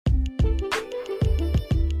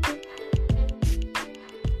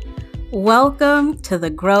Welcome to the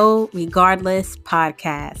Grow Regardless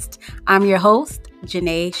podcast. I'm your host,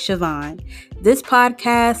 Janae Siobhan. This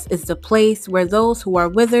podcast is the place where those who are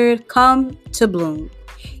withered come to bloom.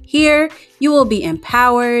 Here, you will be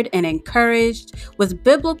empowered and encouraged with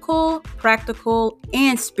biblical, practical,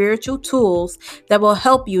 and spiritual tools that will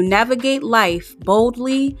help you navigate life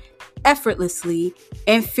boldly, effortlessly,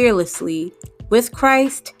 and fearlessly with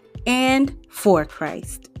Christ and for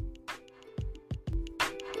Christ.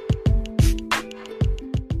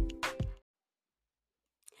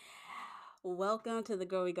 Welcome to the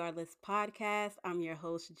Grow Regardless podcast. I'm your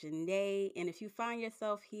host, Janae. And if you find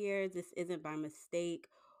yourself here, this isn't by mistake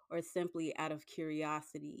or simply out of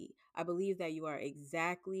curiosity. I believe that you are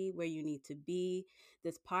exactly where you need to be.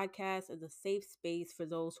 This podcast is a safe space for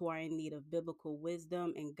those who are in need of biblical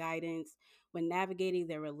wisdom and guidance when navigating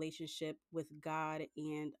their relationship with God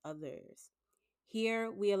and others.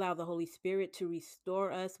 Here, we allow the Holy Spirit to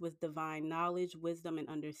restore us with divine knowledge, wisdom, and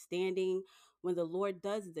understanding. When the Lord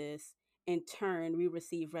does this, in turn, we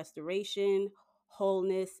receive restoration,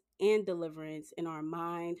 wholeness, and deliverance in our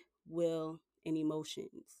mind, will, and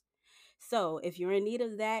emotions. So, if you're in need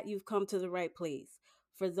of that, you've come to the right place.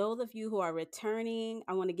 For those of you who are returning,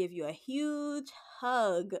 I want to give you a huge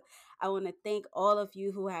hug. I want to thank all of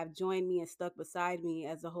you who have joined me and stuck beside me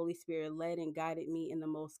as the Holy Spirit led and guided me in the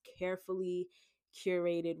most carefully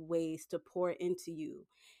curated ways to pour into you.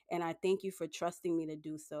 And I thank you for trusting me to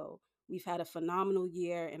do so. We've had a phenomenal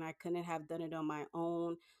year, and I couldn't have done it on my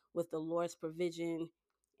own with the Lord's provision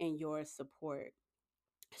and your support.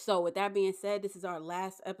 So, with that being said, this is our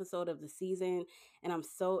last episode of the season, and I'm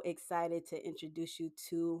so excited to introduce you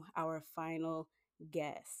to our final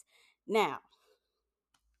guest. Now,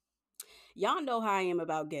 y'all know how I am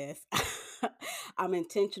about guests. I'm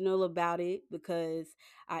intentional about it because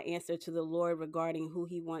I answer to the Lord regarding who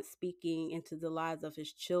He wants speaking into the lives of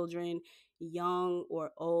His children, young or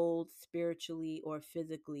old, spiritually or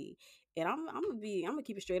physically. And I'm gonna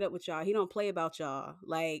keep it straight up with y'all. He don't play about y'all.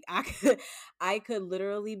 Like I could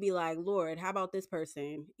literally be like, Lord, how about this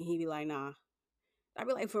person? And he'd be like, nah. I'd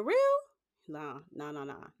be like, for real? Nah, nah, nah,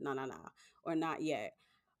 nah, nah, nah, nah, or not yet.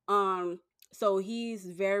 Um, so he's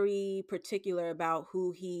very particular about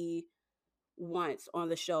who he wants on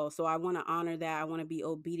the show. So I want to honor that. I want to be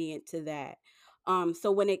obedient to that.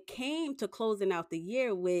 So when it came to closing out the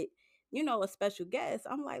year with, a special guest,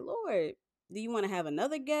 I'm like, Lord, do you want to have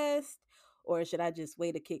another guest? Or should I just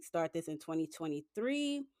wait to kickstart this in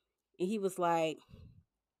 2023? And he was like,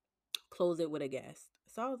 close it with a guest.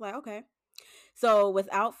 So I was like, okay. So,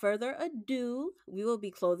 without further ado, we will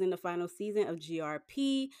be closing the final season of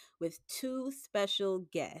GRP with two special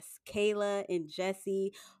guests, Kayla and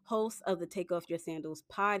Jessy, hosts of the Take Off Your Sandals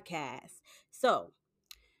podcast. So,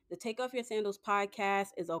 the Take Off Your Sandals podcast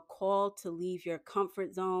is a call to leave your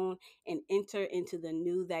comfort zone and enter into the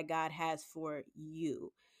new that God has for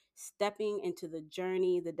you. Stepping into the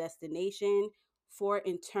journey, the destination, for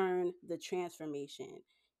in turn, the transformation.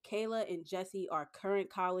 Kayla and Jessy are current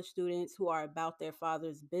college students who are about their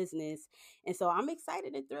father's business. And so I'm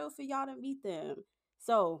excited and thrilled for y'all to meet them.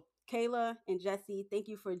 So, Kayla and Jessy, thank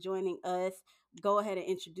you for joining us. Go ahead and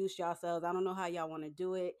introduce yourselves. I don't know how y'all want to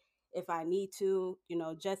do it. If I need to,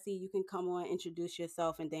 Jessy, you can come on, introduce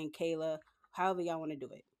yourself, and then Kayla, however y'all want to do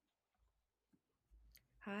it.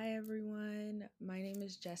 Hi everyone, my name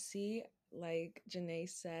is Jessy, like Janae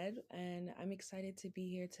said, and I'm excited to be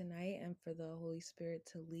here tonight and for the Holy Spirit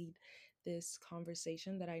to lead this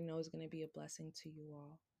conversation that I know is going to be a blessing to you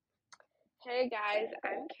all. Hey guys,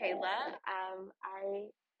 I'm Kayla. I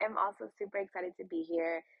am also super excited to be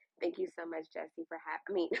here. Thank you so much, Jessy, for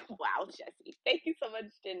having me. Wow, Jessy. Thank you so much,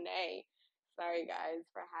 Janae. Sorry, guys,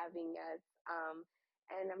 for having us.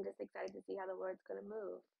 And I'm just excited to see how the Lord's going to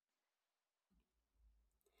move.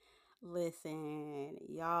 Listen,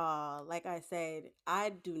 y'all, like I said, I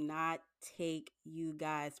do not take you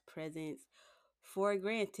guys' presence for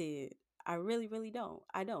granted. I really, really don't.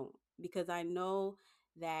 I don't. Because I know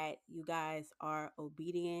that you guys are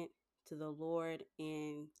obedient to the Lord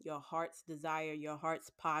and your heart's desire, your heart's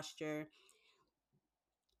posture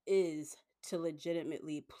is to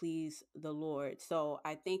legitimately please the Lord. So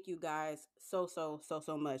I thank you guys so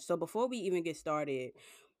much. So before we even get started,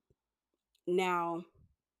 now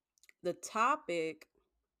the topic,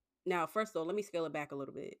 now first of all, let me scale it back a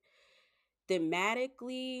little bit.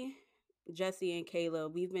 Thematically, Jessy and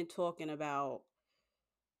Kayla, we've been talking about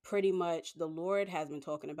pretty much the Lord has been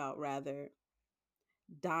talking about rather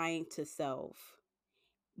dying to self.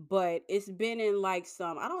 But it's been in like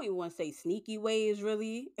some, I don't even want to say sneaky ways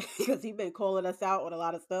really, because he's been calling us out on a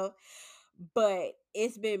lot of stuff. But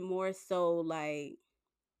it's been more so like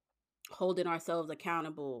holding ourselves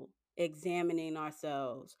accountable examining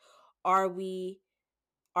ourselves? Are we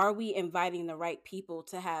inviting the right people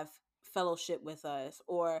to have fellowship with us,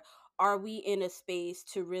 or are we in a space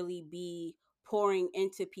to really be pouring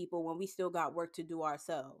into people when we still got work to do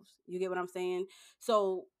ourselves? You get what I'm saying?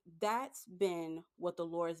 So that's been what the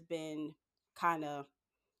Lord's been kind of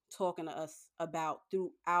talking to us about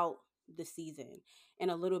throughout the season, in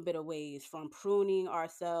a little bit of ways, from pruning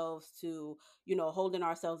ourselves to, holding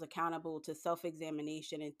ourselves accountable, to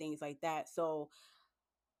self-examination and things like that. So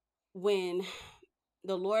when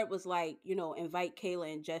the Lord was like, invite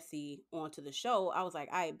Kayla and Jessy onto the show, I was like,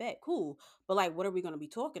 I bet, cool. But like, what are we going to be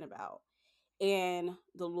talking about? And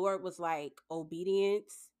the Lord was like,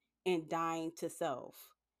 obedience and dying to self.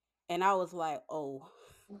 And I was like, oh,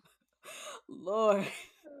 Lord,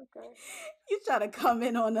 Okay. you trying to come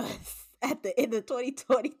in on us at the end of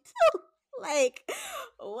 2022? Like,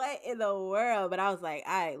 what in the world? But I was like,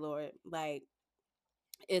 all right, Lord, like,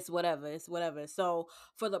 it's whatever, it's whatever. So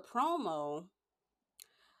for the promo,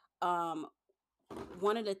 um,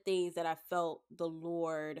 one of the things that I felt the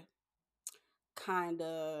Lord kind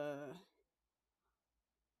of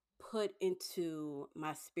put into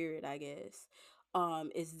my spirit, I guess,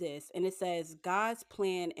 is this. And it says, God's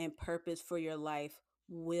plan and purpose for your life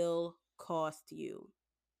will cost you.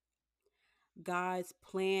 God's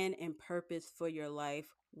plan and purpose for your life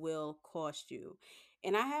will cost you.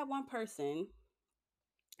 And I had one person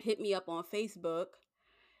hit me up on Facebook,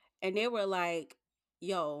 and they were like,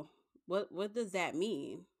 yo, what does that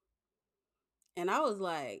mean? And I was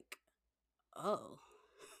like, oh,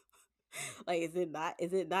 like, is it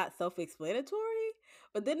not self-explanatory?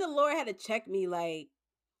 But then the Lord had to check me, like,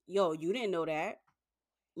 yo, you didn't know that.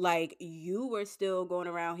 Like, you were still going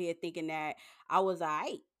around here thinking that I was all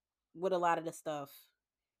right with a lot of the stuff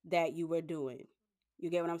that you were doing. You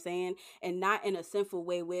get what I'm saying? And not in a sinful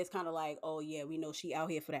way where it's kind of like, oh yeah, we know she out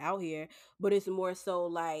here for the out here, but it's more so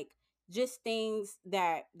like just things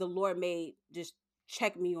that the Lord made just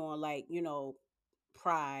check me on, like,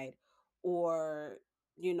 pride, or,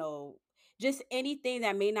 you know, just anything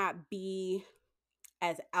that may not be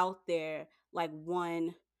as out there like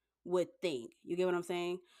one would think. You get what I'm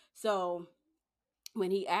saying? So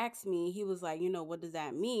when he asked me, he was like, what does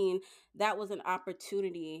that mean? That was an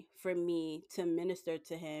opportunity for me to minister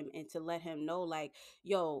to him and to let him know, like,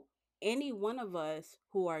 yo, any one of us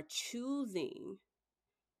who are choosing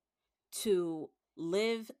to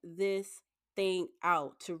live this thing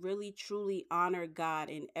out, to really truly honor God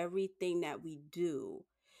in everything that we do,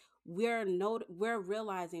 we're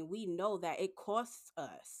realizing, we know that it costs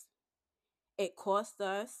us. It costs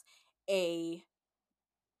us a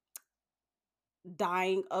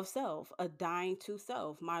dying of self, a dying to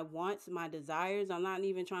self, my wants, my desires. I'm not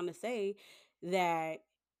even trying to say that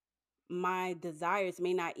my desires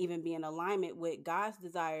may not even be in alignment with God's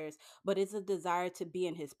desires, but it's a desire to be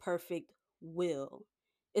in his perfect will.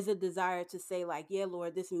 It's a desire to say, like, yeah,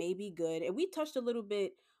 Lord, this may be good. And we touched a little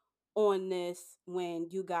bit on this when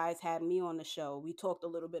you guys had me on the show. We talked a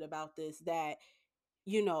little bit about this, that,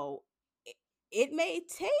 you know, it,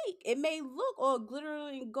 it may look all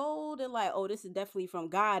glittering gold and like, oh, this is definitely from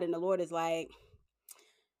God. And the Lord is like,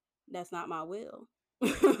 that's not my will.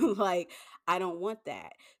 Like, I don't want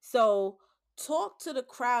that. So talk to the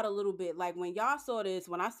crowd a little bit. Like, when y'all saw this,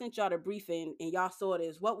 when I sent y'all the briefing and y'all saw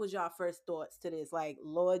this, what was y'all first thoughts to this? Like,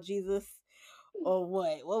 Lord Jesus, or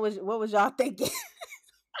what? What was y'all thinking?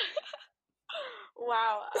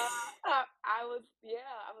 Wow. I was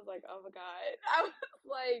like, oh my God. I was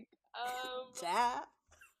like, um, Child.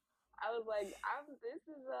 I was like,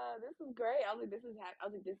 this is great. I was like, I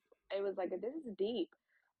was like, this, it was like, this is deep.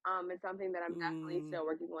 It's something that I'm definitely Mm, still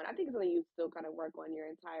working on. I think it's something you still kind of work on your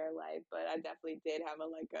entire life, but I definitely did have a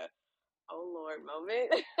oh Lord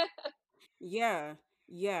moment. yeah.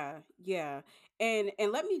 Yeah. Yeah. And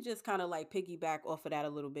let me just kind of like piggyback off of that a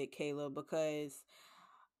little bit, Kayla, because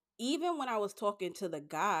even when I was talking to the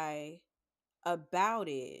guy about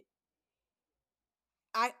it,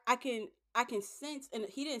 I can sense, and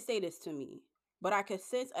he didn't say this to me, but I could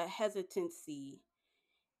sense a hesitancy.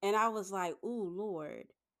 And I was like, ooh, Lord.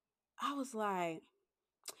 I was like,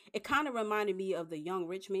 it kind of reminded me of the young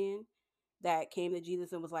rich man that came to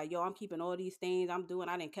Jesus and was like, yo, I'm keeping all these things I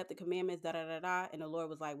didn't kept the commandments, da da da da. And the Lord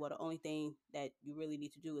was like, well, the only thing that you really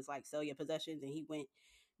need to do is like sell your possessions. And he went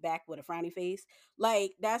back with a frowny face.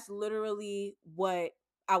 Like, that's literally what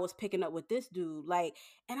I was picking up with this dude. Like,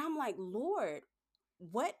 and I'm like, Lord,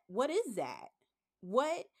 what is that?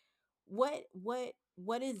 What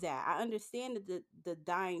what is that? I understand the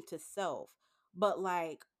dying to self, but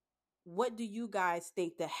like, what do you guys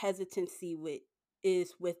think the hesitancy with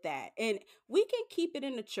is with that? And we can keep it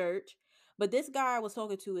in the church, But this guy I was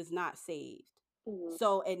talking to is not saved. Mhm.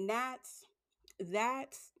 So, and that's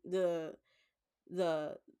the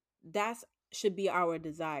that's should be our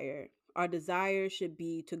desire. Our desire should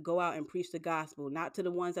be to go out and preach the gospel, not to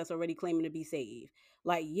the ones that's already claiming to be saved.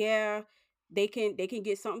 Like, yeah, they can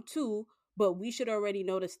get something too, but we should already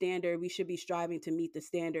know the standard. We should be striving to meet the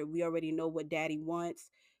standard. We already know what daddy wants.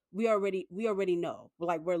 We already know.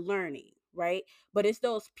 Like, we're learning, right? But it's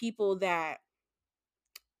those people that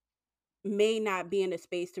may not be in a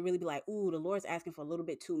space to really be like, ooh, the Lord's asking for a little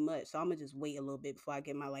bit too much. So I'm gonna just wait a little bit before I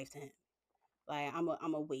give my life to him. Like, I'm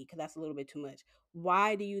a wait because that's a little bit too much.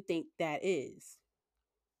 Why do you think that is?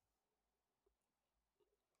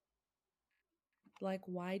 Like,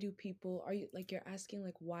 why do people, are you like, you're asking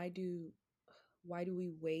like, why do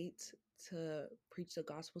we wait to preach the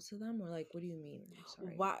gospel to them, or like, what do you mean? I'm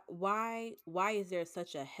sorry. Why is there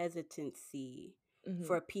such a hesitancy Mm-hmm.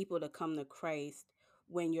 for people to come to Christ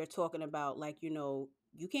when you're talking about, like, you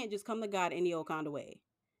can't just come to God any old kind of way.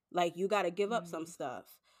 Like, you got to give up some Mm. stuff.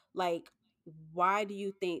 Like, why do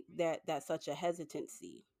you think that that's such a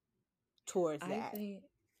hesitancy towards I that? think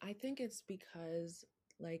I think it's because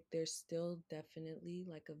like there's still definitely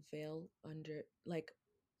like a veil under, like,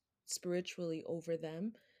 spiritually over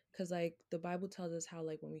them, because like the Bible tells us how,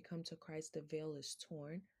 like, when we come to Christ the veil is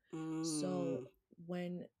torn. So Mm,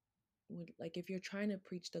 when like, if you're trying to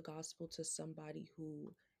preach the gospel to somebody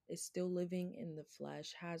who is still living in the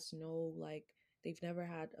flesh, has no, like, they've never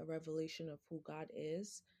had a revelation of who God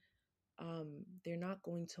is, they're not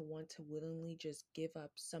going to want to willingly just give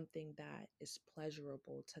up something that is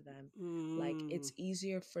pleasurable to them. Like, mm, it's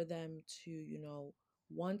easier for them to,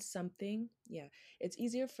 want something. Yeah, it's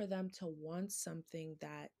easier for them to want something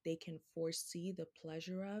that they can foresee the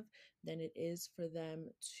pleasure of than it is for them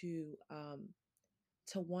to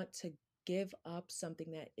want to give up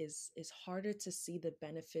something that is harder to see the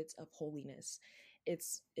benefits of holiness. It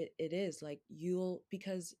is like, you'll,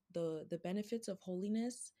 because the benefits of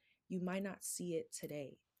holiness, you might not see it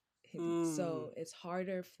today. mm, So it's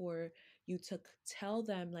harder for you to tell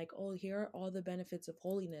them, like, oh, here are all the benefits of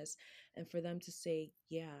holiness, and for them to say,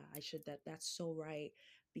 yeah, I should, that's so right,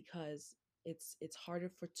 because it's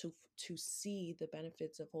harder to see the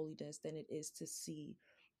benefits of holiness than it is to see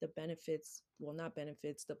the benefits, well, not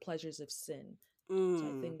benefits, the pleasures of sin. So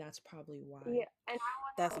I mm. think that's probably why. Yeah, and I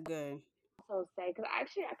That's good. also say, because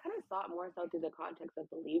actually I kind of saw it more so through the context of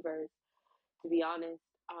believers, to be honest,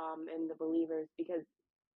 and the believers, because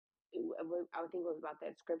I would think it was about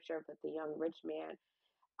that scripture with the young rich man.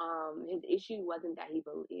 His issue wasn't that he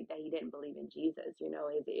didn't believe in Jesus. You know,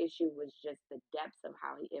 his issue was just the depths of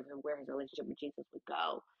how he, even where his relationship with Jesus would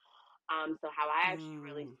go. So how I actually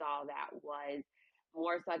really Mm, saw that was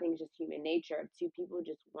more so, I think it's just human nature. Two people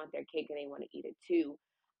just want their cake and they want to eat it too.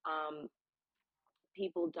 Um,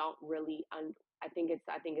 People don't really I think it's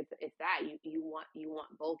that you want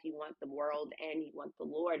both. You want the world and you want the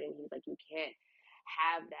Lord, and he's like, you can't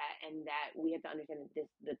have that. And that we have to understand that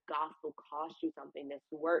the gospel costs you something. This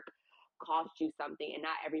work costs you something, and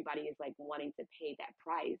not everybody is like wanting to pay that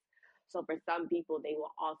price. So for some people, they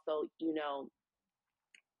will also,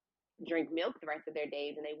 drink milk the rest of their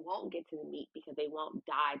days, and they won't get to the meat because they won't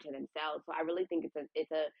die to themselves. So I really think it's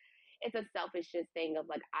a selfishness thing of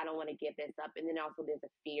like, I don't want to give this up. And then also there's a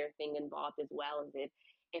fear thing involved as well, as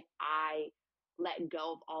if I let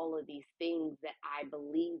go of all of these things that I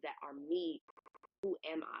believe that are me, who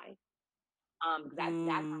am I? Because that's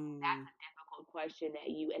mm, a difficult question that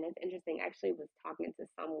you, and it's interesting. I actually was talking to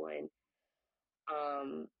someone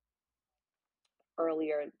um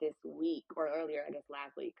earlier this week, or earlier, I guess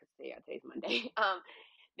last week, because today's Monday.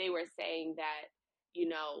 They were saying that,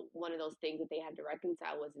 one of those things that they had to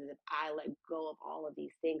reconcile was, is if I let go of all of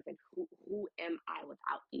these things, like who am I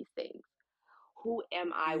without these things? Who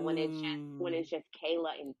am I when mm, it's just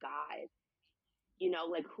Kayla and God?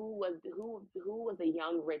 Like who was a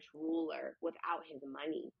young rich ruler without his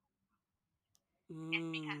money?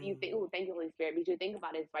 Because you think, mm. oh, thank you, Holy Spirit. Because you think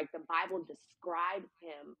about it, it's like the Bible describes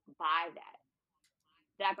him by that.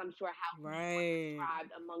 That's, I'm sure, how he was Right.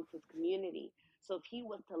 described amongst his community. So if he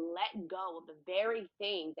was to let go of the very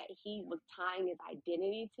thing that he was tying his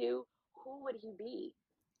identity to, who would he be?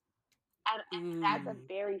 And that's a Mm,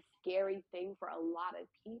 very scary thing for a lot of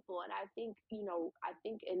people. And I think,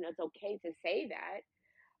 and it's okay to say that,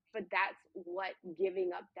 but that's what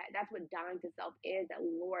giving up, that's what dying to self is. That,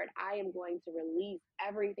 Lord, I am going to release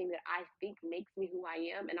everything that I think makes me who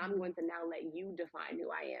I am, and I'm Mm-hmm. going to now let you define who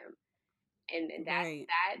I am. And right.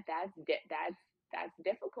 that's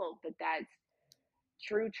difficult, but that's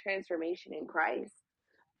true transformation in Christ.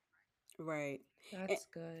 Right. And, That's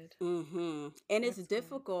good. mm-hmm. And it's That's good.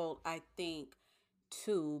 difficult, I think,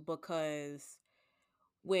 too, because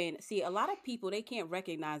when see a lot of people, they can't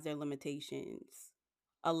recognize their limitations.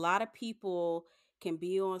 A lot of people can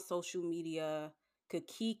be on social media, could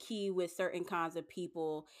kiki with certain kinds of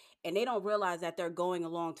people, and they don't realize that they're going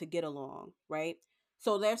along to get along, right?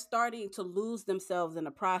 So they're starting to lose themselves in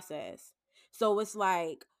the process. So it's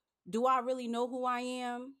like, do I really know who I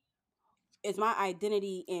am? Is my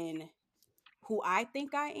identity in who I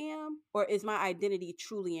think I am, or is my identity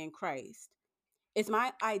truly in Christ? Is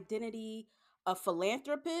my identity a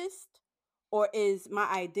philanthropist, or is my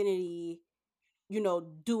identity,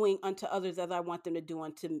 doing unto others as I want them to do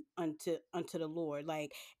unto the Lord?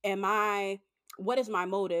 Like, am I what is my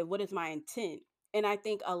motive? What is my intent? And I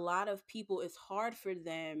think a lot of people, it's hard for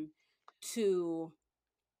them to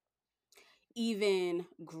even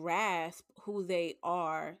grasp who they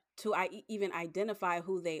are, to even identify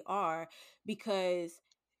who they are, because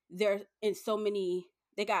they're in so many,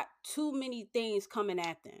 they got too many things coming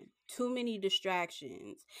at them, too many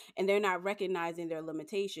distractions, and they're not recognizing their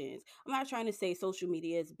limitations. I'm not trying to say social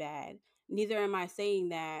media is bad. Neither am I saying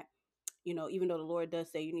that, even though the Lord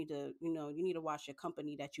does say you need to watch your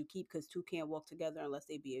company that you keep, because two can't walk together unless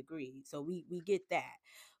they be agreed. So we get that.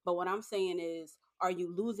 But what I'm saying is, are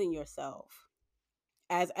you losing yourself?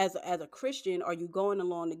 As a Christian, are you going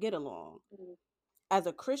along to get along? Mm. As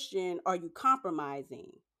a Christian, are you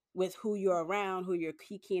compromising with who you're around, who you're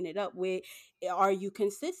keying it up with? Are you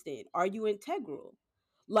consistent? Are you integral?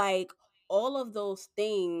 Like, all of those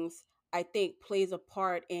things, I think, plays a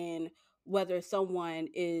part in whether someone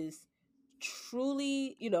is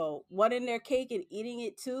truly, wanting their cake and eating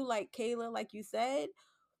it too, like Kayla, like you said,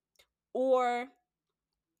 or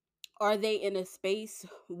are they in a space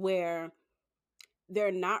where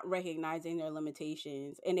they're not recognizing their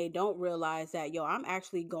limitations, and they don't realize that, yo, I'm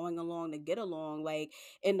actually going along to get along. Like,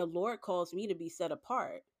 and the Lord calls me to be set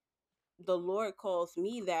apart. The Lord calls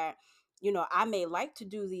me that, I may like to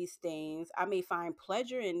do these things, I may find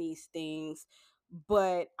pleasure in these things,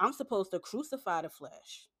 but I'm supposed to crucify the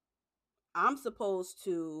flesh. I'm supposed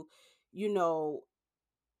to, you know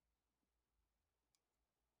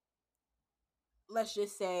let's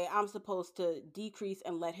just say I'm supposed to decrease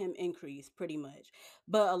and let him increase, pretty much.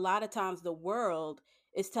 But a lot of times the world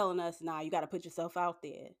is telling us, nah, you got to put yourself out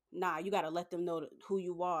there. Nah, you got to let them know who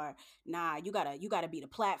you are. Nah, you got to be the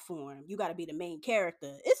platform. You got to be the main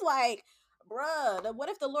character. It's like, bruh, what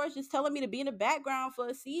if the Lord's just telling me to be in the background for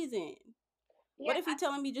a season? Yeah, What if he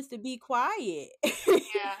telling me just to be quiet?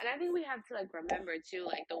 yeah, and I think we have to like remember too,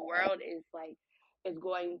 like the world is like is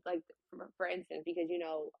going like for instance, because we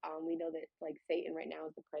know that like Satan right now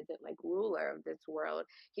is the present like ruler of this world.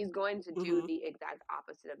 He's going to do Mm-hmm. the exact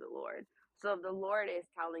opposite of the Lord. So if the Lord is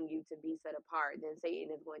telling you to be set apart, then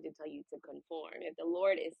Satan is going to tell you to conform. If the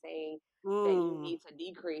Lord is saying that you Mm. need to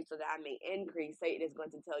decrease so that I may increase, Satan is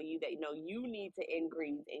going to tell you that you need to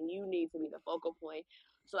increase and you need to be the focal point.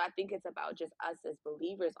 So I think it's about just us as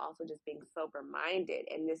believers also just being sober minded,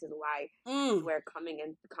 and this is why this is Mm. where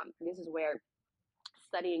this is where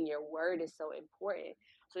studying your word is so important,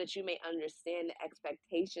 so that you may understand the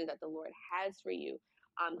expectations that the Lord has for you.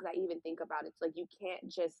 Because I even think about it, it's like you can't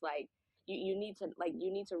just like you need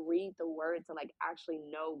to read the word to like actually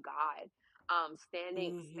know God.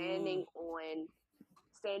 Mm-hmm.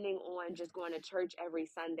 Standing on just going to church every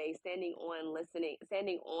Sunday, standing on listening,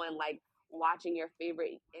 standing on like watching your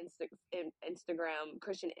favorite Instagram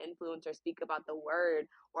Christian influencer speak about the word,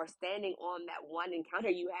 or standing on that one encounter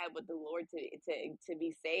you had with the Lord to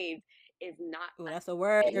be saved is not Oh, that's a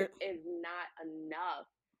word. is not enough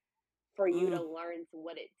for you to Mm. learn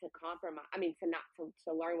to compromise. I mean,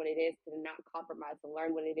 to learn what it is to not compromise, to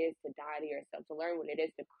learn what it is to die to yourself, to learn what it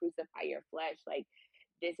is to crucify your flesh. Like,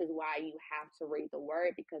 this is why you have to read the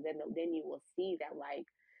word, because then you will see that like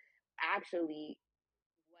actually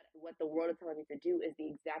what the world is telling me to do is the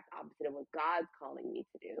exact opposite of what God's calling me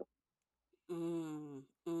to do. Mm.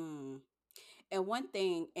 Mm. And one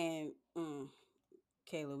thing, and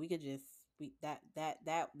Kayla, we could just we that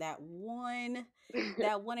one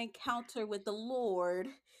encounter with the Lord.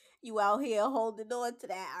 You out here holding on to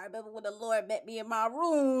that. I remember when the Lord met me in my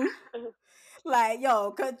room. Like,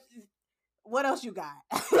 yo, cause what else you got?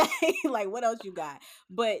 Like, what else you got?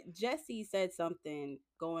 But Jesse said something,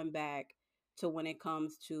 going back to when it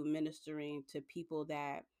comes to ministering to people,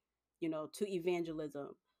 that, to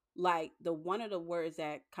evangelism. Like, the one of the words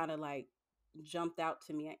that kind of like jumped out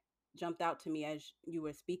to me jumped out to me as you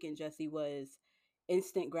were speaking, Jesse, was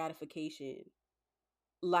instant gratification.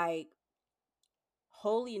 Like,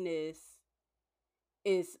 holiness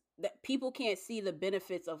is that people can't see the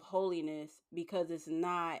benefits of holiness because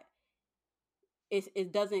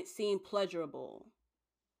it doesn't seem pleasurable.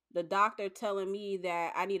 the doctor telling me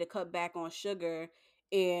that I need to cut back on sugar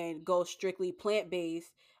and go strictly plant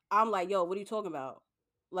based, I'm like, yo, what are you talking about?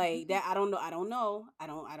 Like that, I don't know. I don't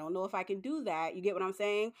know if I can do that. You get what I'm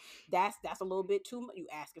saying? That's a little bit too much. You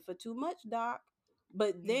asking for too much, doc.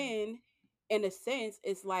 But Yeah. then, in a sense,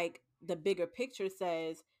 it's like the bigger picture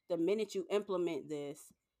says the minute you implement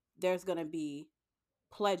this, there's gonna be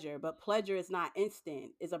pleasure. But pleasure is not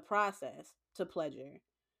instant. It's a process to pleasure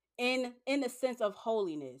in the sense of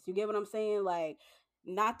holiness. You get what I'm saying? Like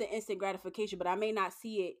not the instant gratification, but I may not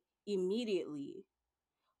see it immediately.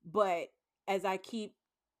 But as I keep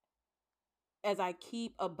as I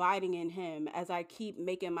keep abiding in him, as I keep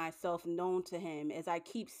making myself known to him, as I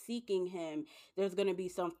keep seeking him, there's going to be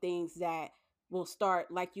some things that will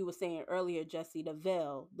start, like you were saying earlier, Jesse, the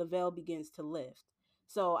veil begins to lift.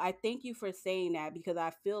 So I thank you for saying that because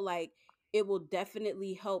I feel like it will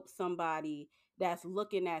definitely help somebody that's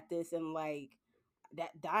looking at this and like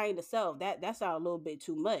that dying to self. That sounds a little bit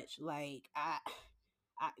too much. Like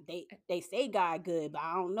they say God good, but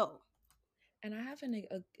I don't know. And I have an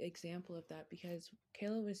example of that because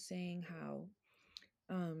Kayla was saying how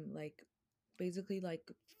like basically like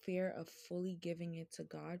fear of fully giving it to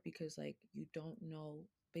God because like you don't know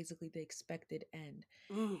basically the expected end.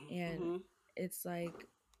 And Mm-hmm. it's like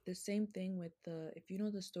the same thing with the, if you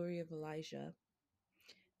know the story of Elijah,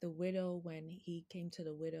 the widow, when he came to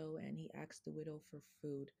the widow and he asked the widow for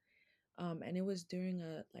food. And it was during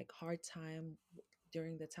a like hard time,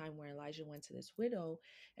 during the time where Elijah went to this widow,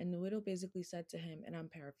 and the widow basically said to him, and I'm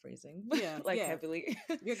paraphrasing Yeah, like yeah. heavily,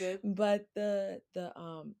 You're good. but the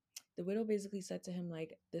widow basically said to him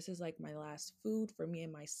like, this is like my last food for me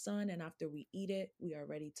and my son, and after we eat it we are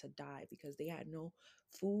ready to die, because they had no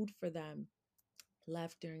food for them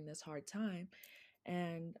left during this hard time.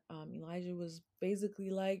 And Elijah was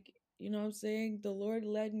basically like, you know what I'm saying? The Lord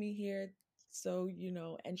led me here. So,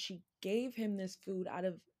 and she gave him this food out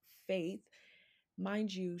of faith.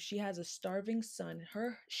 Mind you, she has a starving son.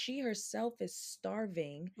 She herself is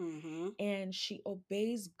starving, Mm-hmm. and she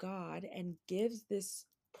obeys God and gives this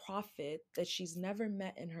prophet that she's never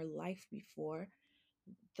met in her life before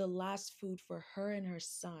the last food for her and her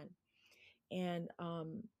son. And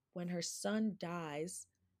when her son dies,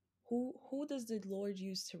 who does the Lord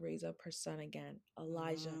use to raise up her son again?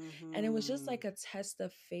 Elijah. And it was just Mm-hmm. like a test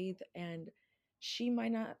of faith, and she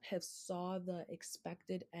might not have saw the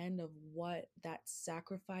expected end of what that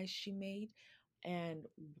sacrifice she made, and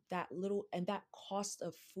that cost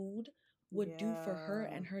of food would do for her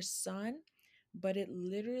Yeah. and her son, but it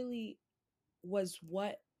literally was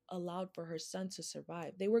what allowed for her son to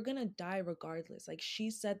survive. They were going to die regardless. Like she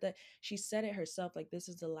said it herself, like, this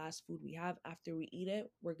is the last food we have. After we eat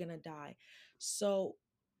it, we're going to die. So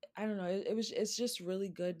I don't know. It's just really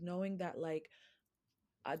good knowing that, like,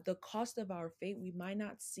 the cost of our faith, we might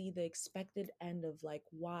not see the expected end of like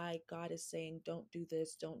why God is saying don't do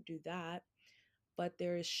this, don't do that, but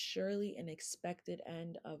there is surely an expected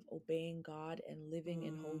end of obeying God and living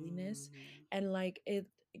in holiness. Mm-hmm. And like it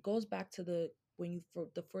goes back to the, when you, for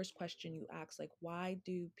the first question you asked, like, why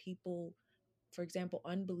do people, for example,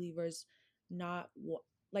 unbelievers, not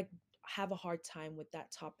like have a hard time with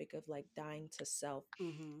that topic of like dying to self?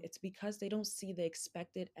 Mm-hmm. It's because they don't see the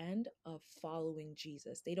expected end of following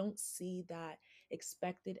Jesus. They don't see that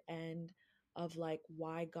expected end of like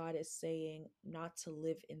why God is saying not to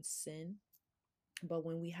live in sin. But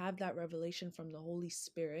when we have that revelation from the Holy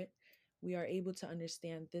Spirit, we are able to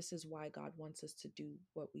understand this is why God wants us to do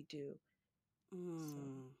what we do. So,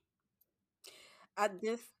 Mm. I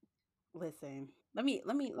just listen. Let me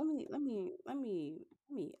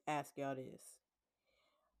ask y'all this.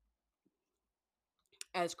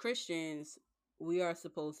 As Christians, we are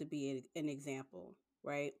supposed to be an example,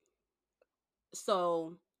 right?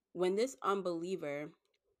 So when this unbeliever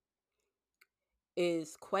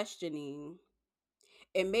is questioning,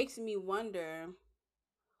 it makes me wonder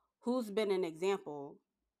who's been an example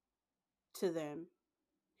to them.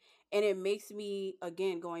 And it makes me,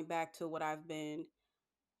 again, going back to what I've been,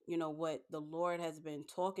 what the Lord has been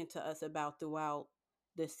talking to us about throughout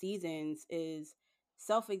the seasons is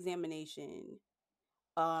self-examination.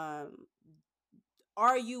 Um,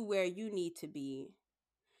 are you where you need to be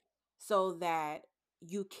so that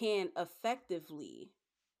you can effectively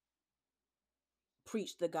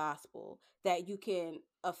preach the gospel, that you can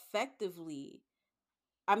effectively,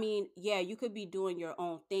 I mean, yeah, you could be doing your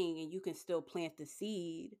own thing and you can still plant the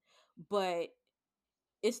seed, but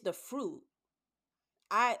it's the fruit.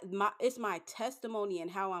 It's my testimony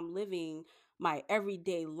and how I'm living my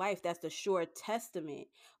everyday life that's the sure testament.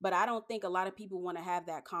 But I don't think a lot of people want to have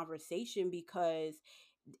that conversation because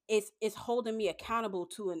it's holding me accountable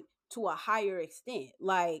to a higher extent.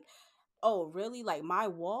 Like, oh, really? Like my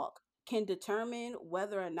walk can determine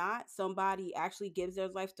whether or not somebody actually gives their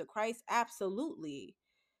life to Christ? Absolutely.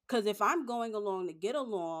 Because if I'm going along to get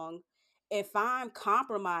along, if I'm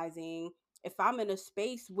compromising, if I'm in a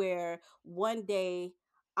space where one day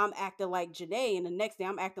I'm acting like Janae and the next day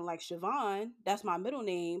I'm acting like Siobhan, that's my middle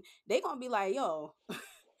name, they gonna be like, yo,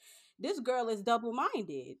 this girl is double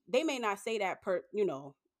minded. They may not say that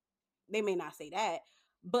they may not say that,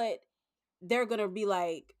 but they're gonna be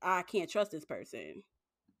like, I can't trust this person.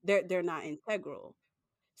 They're not integral.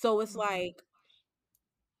 So it's Mm-hmm. like,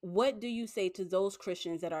 what do you say to those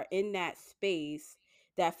Christians that are in that space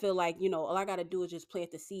that feel like, all I gotta do is just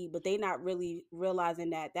plant the seed, but they not really realizing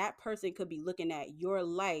that that person could be looking at your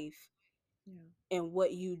life Yeah. and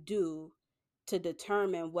what you do to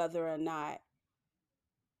determine whether or not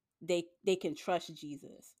they can trust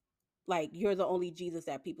Jesus. Like you're the only Jesus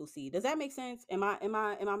that people see. Does that make sense? Am I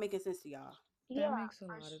making sense to y'all? That Yeah, makes a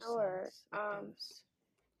for lot of sure. sense. It does.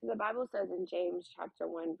 The Bible says in James chapter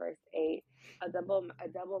 1 verse 8, a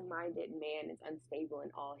double-minded man is unstable in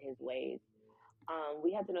all his ways.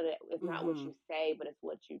 We have to know that it's not what Mhm. you say, but it's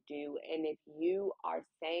what you do. And if you are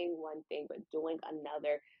saying one thing but doing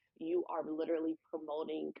another, you are literally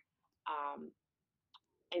promoting um,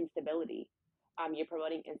 instability. You're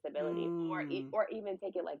promoting instability, Mm. or even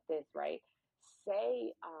take it like this, right?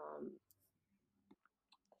 Say,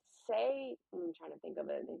 I'm trying to think of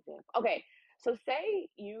an example. Okay, so say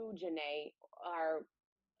you, Janae, are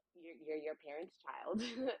your parents' child,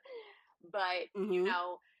 but Mhm.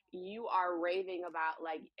 you are raving about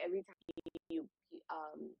like you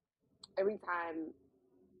um every time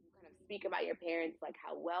you kind of speak about your parents, like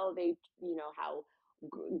how well they, how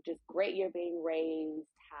just great you're being raised,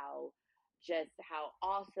 how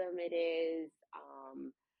awesome it is,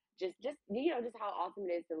 just how awesome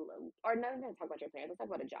it is to, or not even talk about your parents. Let's talk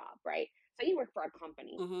about a job, right? So you work for a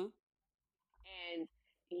company Mhm. and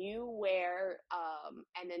you wear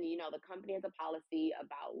and then the company has a policy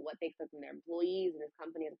about what they expect from their employees, and this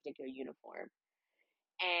company has a particular uniform.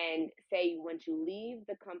 And say once you leave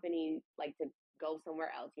the company, like to go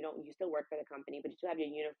somewhere else, you still work for the company, but you still have your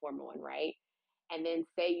uniform on, right? And then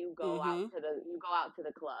say Mhm. you go out to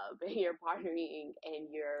the club and you're partying and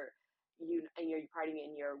you're partying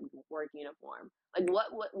in your work uniform. Like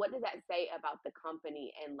what does that say about the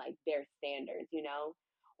company and like their standards,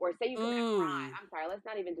 Or say you commit a crime. Mm. I'm sorry, let's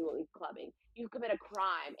not even do it with clubbing. You commit a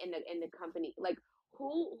crime in the company. Like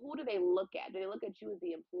who do they look at? Do they look at you as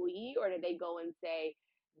the employee, or do they go and say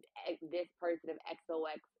this person of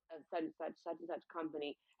XOX of such and such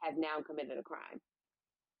company has now committed a crime?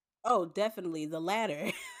 Oh, definitely the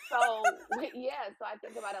latter. So yeah, so I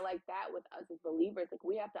think about it like that with us as believers. Like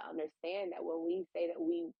we have to understand that when we say that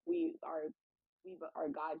we are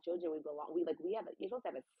God's children, we belong. You're supposed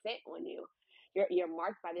to have a scent on you. You're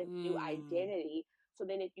marked by this new Mm. identity. So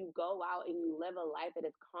then, if you go out and you live a life that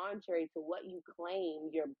is contrary to what you claim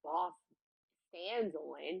your boss stands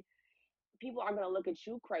on, people aren't going to look at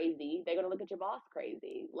you crazy. They're going to look at your boss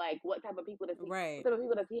crazy. Like, what type of people does he? What Right. type of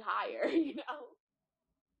people does he hire?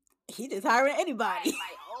 He just hiring Right? anybody.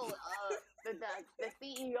 Like, oh, the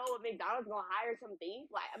CEO of McDonald's gonna hire some thieves.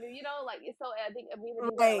 Like, I mean, like, so I think if we even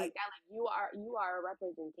think about it like Right. that, like you are a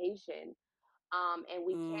representation. And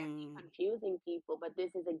we can't be Mm. confusing people. But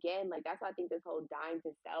this is again, like, that's why I think this whole dying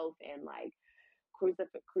to self and like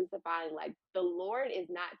crucifying, like, the Lord is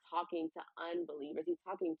not talking to unbelievers; He's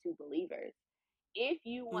talking to believers. If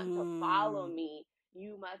you want to follow Mm. me,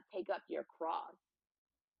 you must take up your cross.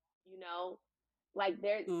 You know, like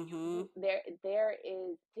Mhm. there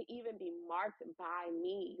is, to even be marked by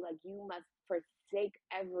me, like you must forsake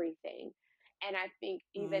everything. And I think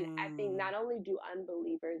Mm. not only do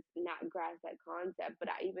unbelievers not grasp that concept, but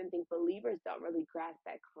I even think believers don't really grasp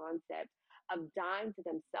that concept of dying to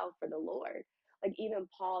themselves for the Lord. Like even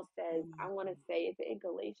Paul says, I want to Mhm. say it's in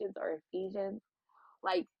Galatians or Ephesians,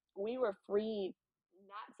 like we were freed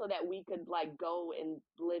not so that we could like go and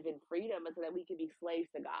live in freedom, but so that we could be slaves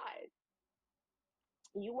to God.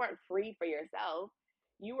 You weren't free for yourself.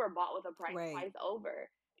 You were bought with a Right. price over.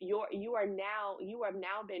 You have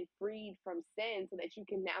now been freed from sin so that you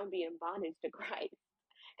can now be in bondage to Christ.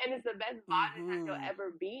 And it's the best bondage that you'll Mhm.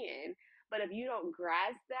 ever be in. But if you don't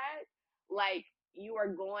grasp that, like, you are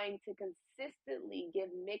going to consistently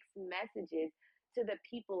give mixed messages to the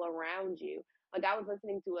people around you. Like I was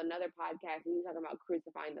listening to another podcast and he was talking about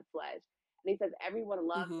crucifying the flesh. And he says everyone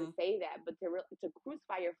loves to Mhm. say that, but to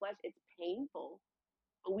crucify your flesh, it's painful.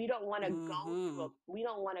 But Mhm. we don't want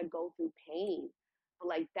to go through pain. But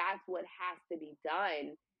like that's what has to be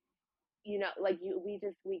done like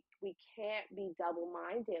we can't be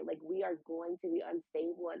double-minded. Like, we are going to be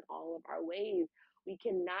unstable in all of our ways. We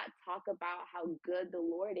cannot talk about how good the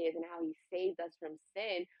Lord is and how he saved us from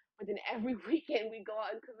sin, but then every weekend we go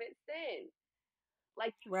out and commit sin.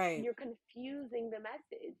 Like, Right. you're confusing the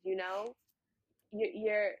message. You're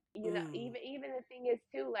Mm. even the thing is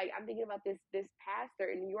too, like, I'm thinking about this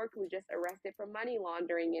pastor in New York who was just arrested for money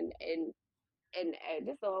laundering and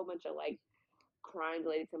just a whole bunch of like crimes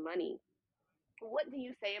related to money. What do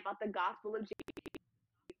you say about the gospel of Jesus?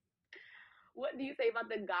 What do you say about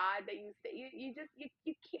the God that you say? You just you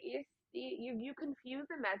can't you confuse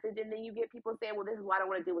the message, and then you get people saying, well, this is why I don't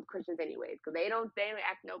want to deal with Christians anyways, because they don't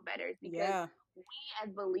act no better. It's because Yeah. we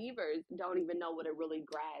as believers don't even know what it really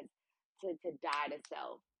grabs to die to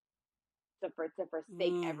self, to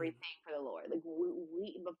forsake Mm. everything for the Lord. Like,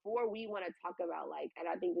 we before we want to talk about, like, and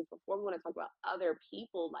I think this, before we want to talk about other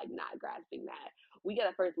people like not grasping that, we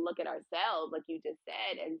gotta first look at ourselves, like you just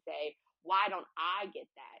said, and say, why don't I get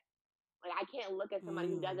that? Like, I can't look at somebody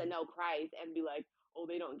who doesn't Mm. know Christ and be like, oh,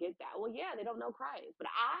 they don't get that. Well, yeah, they don't know Christ, but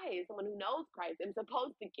I, as someone who knows Christ, am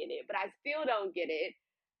supposed to get it, but I still don't get it.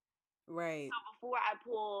 Right. So before I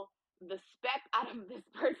pull the speck out of this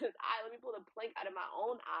person's eye, let me pull the plank out of my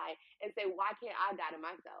own eye and say, why can't I die to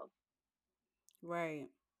myself? Right.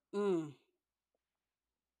 Mm.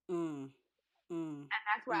 Mm. Mm. And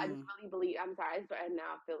that's where I just Mm. really believe. I'm sorry, and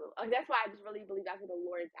now I feel. That's why I just really believe that's where the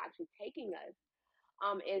Lord is actually taking us.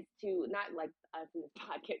 Is to, not like us in this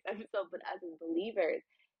podcast episode, but us as believers,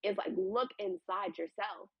 is like, look inside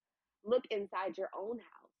yourself, look inside your own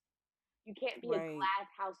house. You can't be a Right. glass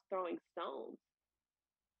house throwing stones.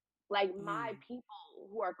 Like, my Mm. people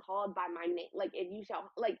who are called by my name, like, if you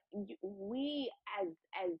shall, like, we as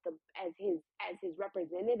his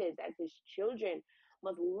representatives, as his children,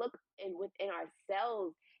 must look within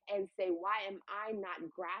ourselves and say, why am I not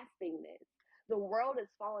grasping this? The world is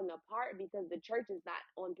falling apart because the church is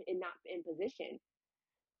not in position.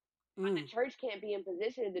 But Mm. the church can't be in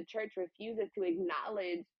position if the church refuses to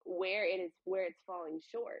acknowledge where it's falling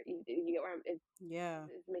short. You get where Yeah.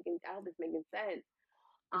 it's making. I hope it's making sense.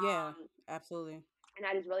 Yeah. Um, Absolutely. and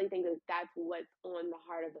I just really think that that's what's on the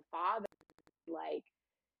heart of the Father. Like,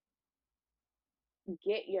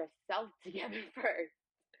 get yourself together first.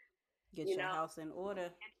 Get You your know, house in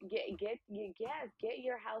order. get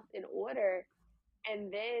your house in order,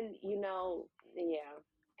 and then, yeah,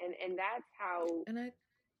 and that's how. And I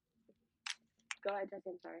Go ahead, Jesse.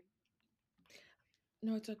 I'm sorry.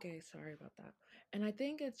 No, it's okay. Sorry about that. And I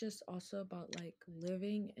think it's just also about like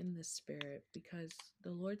living in the spirit, because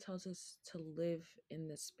the Lord tells us to live in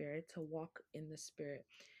the spirit, to walk in the spirit.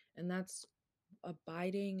 And that's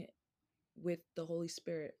abiding with the Holy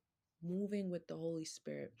Spirit, moving with the Holy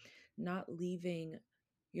Spirit, not leaving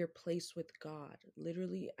your place with God.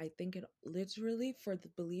 Literally, I think it literally, for the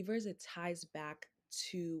believers, it ties back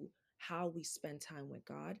to how we spend time with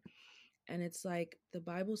God. And it's like the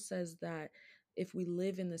Bible says that if we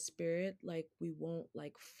live in the spirit, like we won't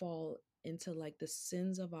like fall into like the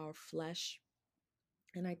sins of our flesh.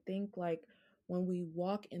 And I think like when we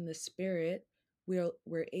walk in the spirit,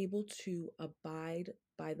 we're able to abide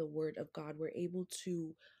by the word of God. We're able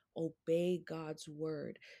to obey God's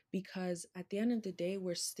word, because at the end of the day,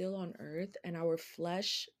 we're still on earth and our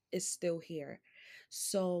flesh is still here.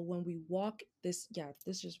 So when we walk this, yeah,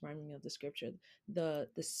 this just reminded me of the scripture. The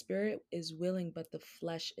spirit is willing, but the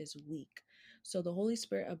flesh is weak. So the Holy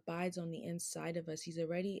Spirit abides on the inside of us. He's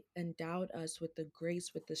already endowed us with the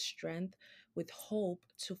grace, with the strength, with hope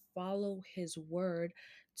to follow his word,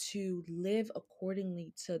 to live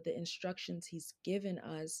accordingly to the instructions he's given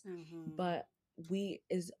us. Mm-hmm. But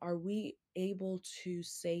are we able to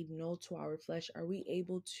say no to our flesh? Are we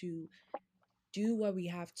able to do what we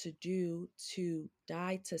have to do to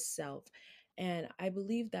die to self? And I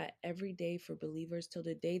believe that every day for believers, till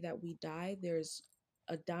the day that we die, there's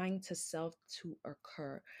a dying to self to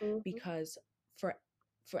occur. Mm-hmm. Because for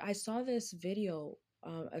I saw this video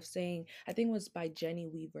of saying, I think it was by Jenny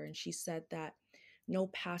Weaver, and she said that no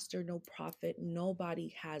pastor, no prophet,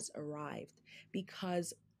 nobody has arrived,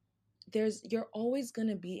 because you're always going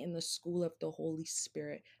to be in the school of the Holy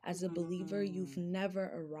Spirit. As a believer, you've Mm.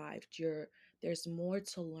 never arrived. There's more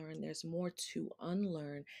to learn, there's more to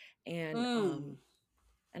unlearn. and Mm. um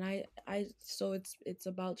and I so it's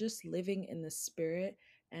about just living in the spirit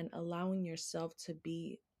and allowing yourself to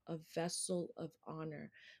be a vessel of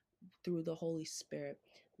honor through the Holy Spirit,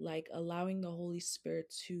 like allowing the Holy Spirit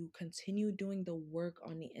to continue doing the work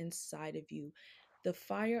on the inside of you. The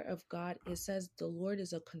fire of God, it says the Lord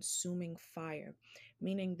is a consuming fire,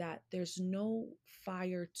 meaning that there's no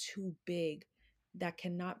fire too big that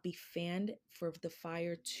cannot be fanned for the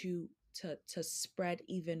fire to to spread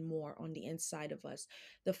even more on the inside of us.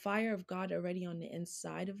 The fire of God already on the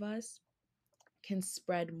inside of us can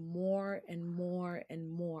spread more and more and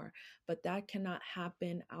more, but that cannot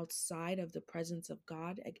happen outside of the presence of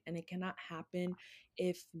God, and it cannot happen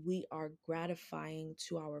if we are gratifying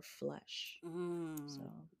to our flesh. So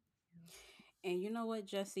Mm. And you know what,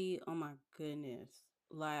 Jesse? Oh my goodness.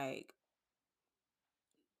 Like,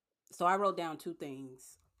 so I wrote down two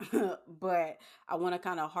things, but I want to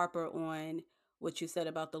kind of harper on what you said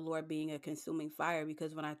about the Lord being a consuming fire,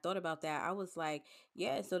 because when I thought about that, I was like,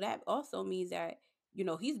 yeah, so that also means that,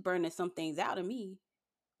 he's burning some things out of me.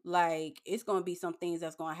 Like, it's going to be some things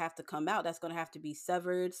that's going to have to come out, that's going to have to be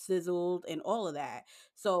severed, sizzled, and all of that.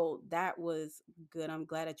 So that was good. I'm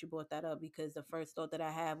glad that you brought that up, because the first thought that I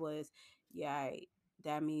had was, yeah,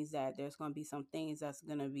 that means that there's going to be some things that's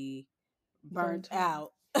going to be burnt burnt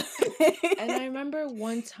out. out. And I remember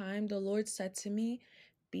one time the Lord said to me,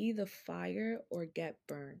 "Be the fire or get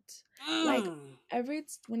burnt." Like Mm.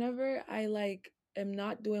 whenever I like am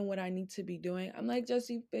not doing what I need to be doing, I'm like,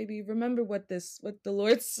 "Jesse, baby, remember what the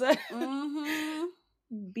Lord said." Mm-hmm.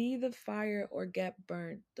 Be the fire or get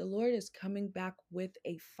burnt. The Lord is coming back with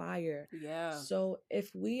a fire. Yeah. So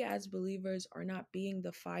if we as believers are not being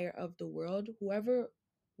the fire of the world,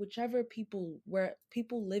 whichever people, where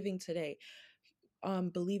people living today,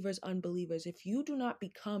 believers, unbelievers, if you do not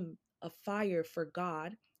become a fire for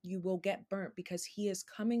God, you will get burnt, because he is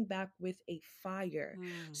coming back with a fire.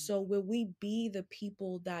 Mm. So will we be the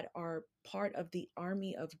people that are part of the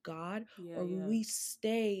army of God, Yeah, or will yeah. we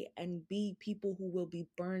stay and be people who will be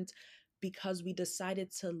burnt because we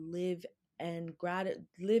decided to live and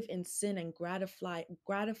live in sin and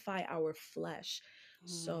gratify our flesh?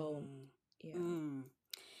 So Mm. yeah. Mm.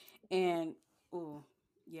 And oh,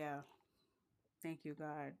 yeah. Thank you,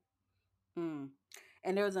 God. Mm.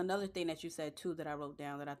 And there was another thing that you said too that I wrote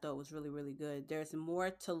down that I thought was really, really good. There's more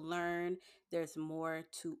to learn, there's more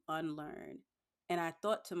to unlearn. And I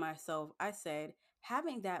thought to myself, I said,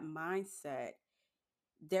 having that mindset,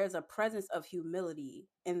 there's a presence of humility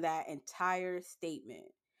in that entire statement.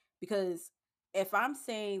 Because if I'm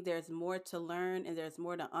saying there's more to learn and there's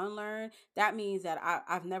more to unlearn, that means that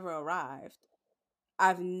I've never arrived.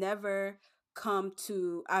 I've never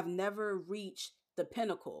reached the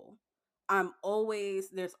pinnacle.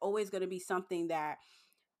 There's always going to be something that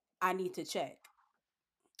I need to check.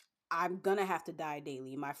 I'm gonna have to die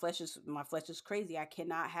daily. My flesh is crazy. I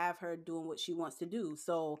cannot have her doing what she wants to do.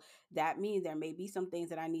 So that means there may be some things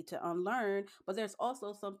that I need to unlearn, but there's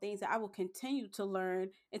also some things that I will continue to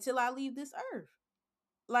learn until I leave this earth.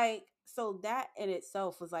 Like, so that in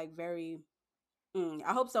itself was like very.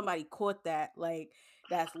 I hope somebody caught that. Like,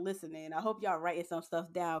 that's listening. I hope y'all writing some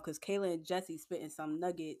stuff down, because Kayla and Jesse spitting some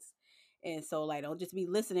nuggets, and so like don't just be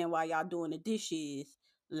listening while y'all doing the dishes.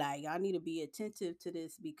 Like, y'all need to be attentive to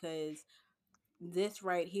this, because this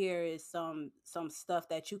right here is some stuff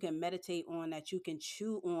that you can meditate on, that you can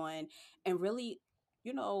chew on, and really,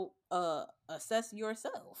 assess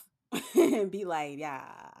yourself and be like, yeah,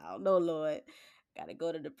 I don't know, Lord, gotta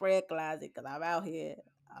go to the prayer closet because I'm out here,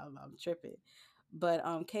 I'm tripping. But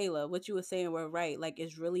Kayla, what you were saying were right. Like,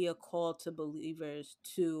 it's really a call to believers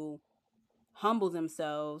to humble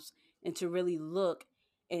themselves and to really look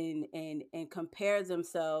and compare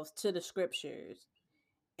themselves to the scriptures.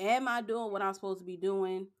 Am I doing what I'm supposed to be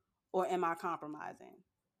doing, or am I compromising?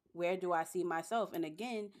 Where do I see myself? And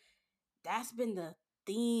again, that's been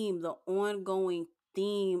the ongoing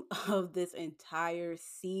theme of this entire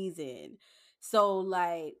season. So,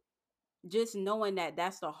 like, just knowing that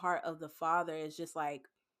that's the heart of the Father is just like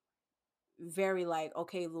very like,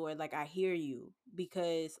 okay, Lord, like, I hear you,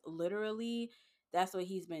 because literally that's what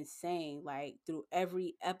he's been saying. Like, through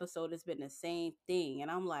every episode, it's been the same thing.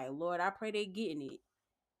 And I'm like, Lord, I pray they getting it.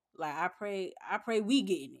 Like, I pray we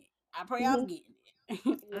getting it. I pray I'm getting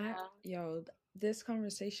it. I Yeah. yo, this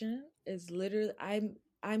conversation is literally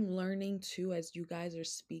I'm learning too as you guys are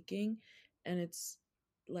speaking, and it's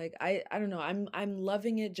like I don't know, I'm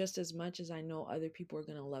loving it just as much as I know other people are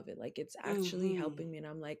gonna love it. Like it's actually Mhm. helping me, and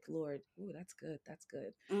I'm like, Lord, ooh, that's good, that's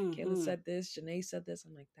good. Kayla Mhm. said this, Janae said this.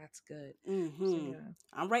 I'm like, that's good. So Mhm. yeah,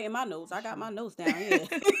 I'm writing my notes. for I got sure. my notes down here.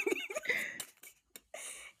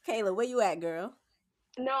 Kayla, where you at, girl?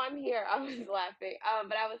 No, I'm here. I was laughing.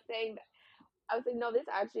 But I was saying, no, this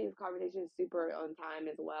actually this conversation is super on time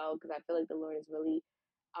as well, because I feel like the Lord is really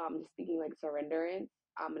just speaking like surrenderance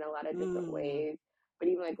in a lot of different Mm. ways. But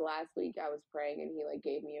even like last week, I was praying and He like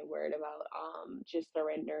gave me a word about just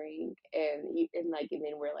surrendering, and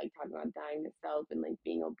then we're like talking about dying to self and like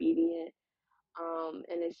being obedient.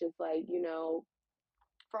 And it's just like,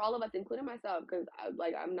 for all of us, including myself, because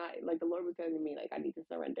I'm not like the Lord was telling me like I need to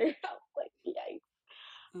surrender. I was like, yikes.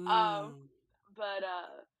 Um, Mm. but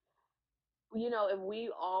if we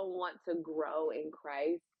all want to grow in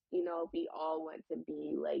Christ, if we all want to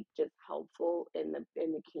be like just helpful in the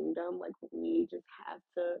kingdom, like we just have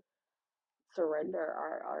to surrender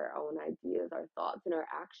our own ideas, our thoughts, and our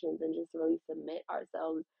actions, and just really submit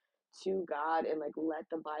ourselves to God and like let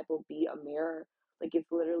the Bible be a mirror. Like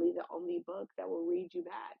it's literally the only book that will read you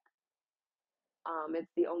back.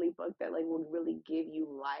 It's the only book that like will really give you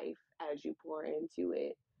life as you pour into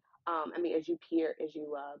it. As you peer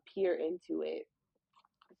into it.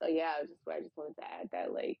 So yeah, I just wanted to add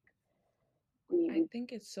that like I we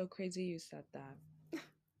think it's so crazy you said that.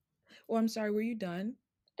 Oh, I'm sorry, were you done?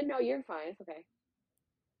 no, you're fine. It's okay.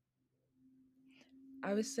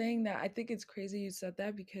 I was saying that I think it's crazy you said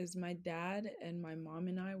that because my dad and my mom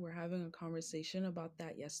and I were having a conversation about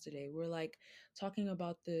that yesterday. We're like talking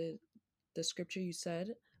about the scripture you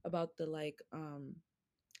said about the like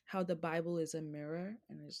how the Bible is a mirror,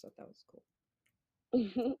 and I just thought that was cool.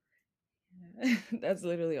 Yeah. That's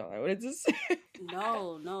literally all I wanted to say.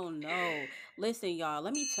 No, no, no. Listen, y'all,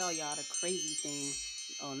 let me tell y'all the crazy thing.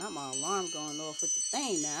 Oh, not my alarm going off with the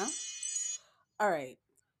thing now. All right.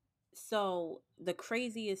 So, the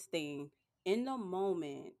craziest thing in the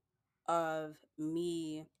moment of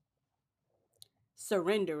me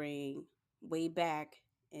surrendering way back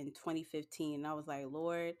in 2015, I was like,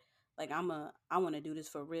 Lord, like I want to do this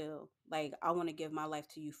for real. Like I want to give my life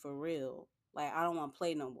to you for real. Like I don't want to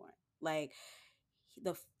play no more. Like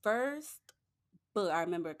the first book I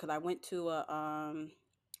remember, cuz I went to a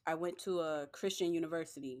Christian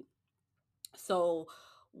university. So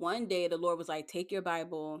one day the Lord was like, take your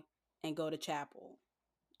Bible and go to chapel.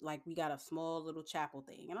 Like we got a small little chapel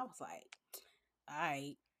thing. And I was like, all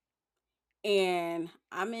right. And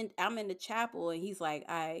I'm in the chapel and he's like,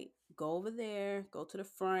 all right, go over there, go to the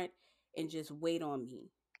front and just wait on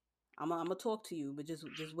me. I'm gonna talk to you, but just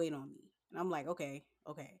wait on me. And I'm like, okay,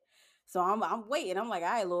 okay. So I'm waiting. I'm like, all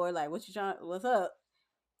right, Lord, like what you trying? What's up?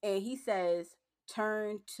 And he says,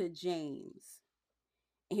 turn to James.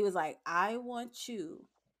 And he was like, I want you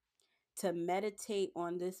to meditate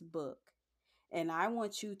on this book, and I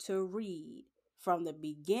want you to read from the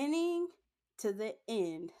beginning to the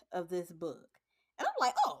end of this book. And I'm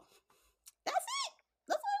like, oh, that's it.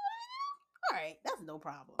 That's all right. That's no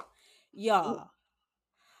problem, y'all.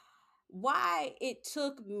 Why it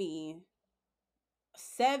took me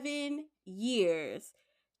 7 years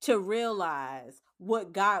to realize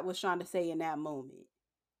what God was trying to say in that moment.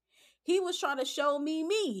 He was trying to show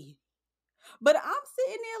me. But I'm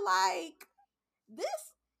sitting there like,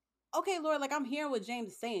 this, okay, Lord, like I'm hearing what James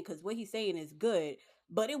is saying because what he's saying is good,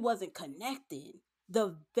 but it wasn't connecting.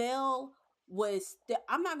 The veil was,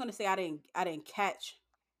 I'm not going to say I didn't catch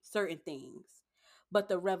certain things, but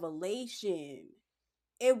the revelation,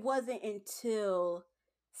 it wasn't until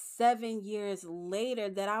 7 years later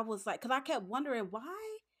that I was like, because I kept wondering,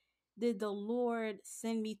 why did the Lord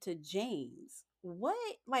send me to James?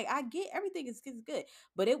 What? Like, I get everything is good,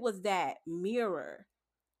 but it was that mirror.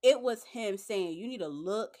 It was him saying, you need to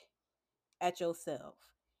look at yourself,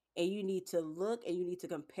 and you need to look and you need to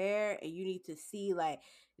compare and you need to see like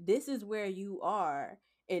this is where you are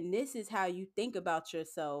and this is how you think about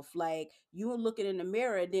yourself. Like you looking in the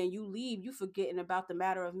mirror, then you leave, you forgetting about the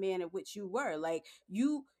matter of man in which you were. Like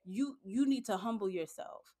you need to humble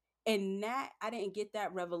yourself. And that, I didn't get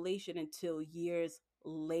that revelation until years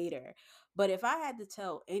later. But if I had to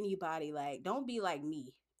tell anybody, like, don't be like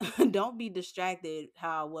me. Don't be distracted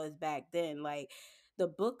how I was back then. Like the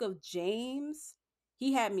book of James,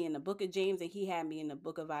 he had me in the book of James and he had me in the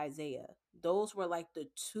book of Isaiah. Those were like the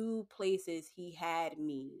two places he had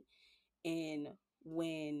me in,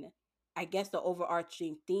 when I guess the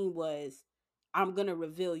overarching theme was, I'm going to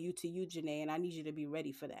reveal you to you, Janae, and I need you to be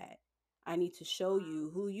ready for that. I need to show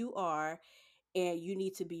you who you are, and you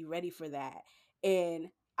need to be ready for that. And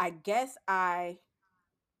I guess I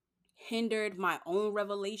hindered my own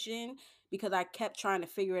revelation because I kept trying to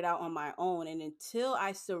figure it out on my own. And until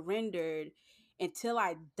I surrendered, until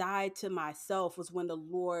I died to myself, was when the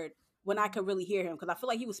Lord, when I could really hear him. Because I feel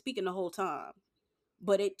like he was speaking the whole time.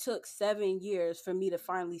 But it took 7 years for me to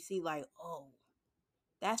finally see, like, oh,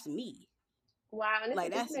 that's me. Wow, and it's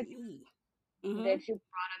Like, interesting that's that me. Mm-hmm. that you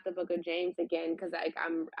brought up the Book of James again because like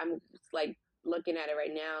I'm just like looking at it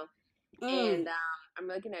right now, Mm. and I'm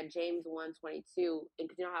looking at James 1:22, and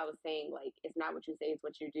because you know how I was saying like it's not what you say, it's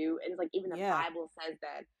what you do, and it's like even the Yeah. Bible says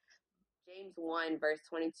that. James 1 verse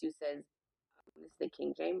 22 says, this is the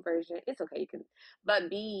King James version. It's okay, you can. But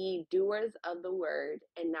be ye doers of the word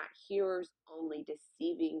and not hearers only,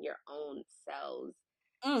 deceiving your own selves.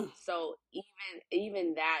 Mm, So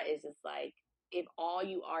even that is just like, if all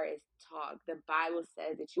you are is talk, the Bible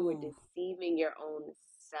says that you are mm, deceiving your own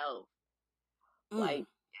self. mm, Like,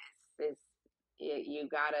 it's you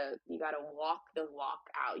gotta walk the walk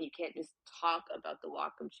out. You can't just talk about the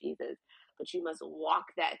walk of Jesus, but you must walk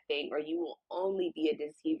that thing, or you will only be a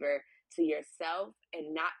deceiver to yourself,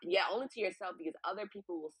 and not, yeah, only to yourself, because other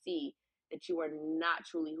people will see that you are not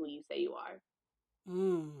truly who you say you are.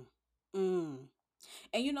 mm, mm.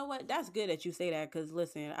 And you know what? That's good that you say that because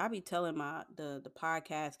listen, I be telling the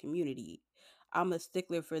podcast community, I'm a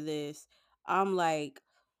stickler for this. I'm like,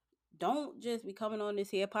 don't just be coming on this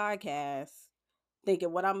here podcast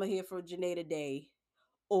thinking what I'm gonna hear from Janae today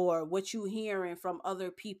or what you hearing from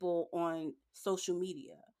other people on social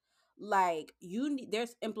media. Like you need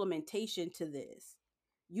there's implementation to this.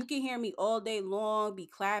 You can hear me all day long, be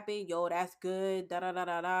clapping, yo, that's good, da da da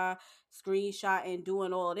da da, screenshot and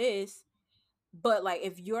doing all this. But like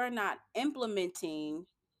if you're not implementing,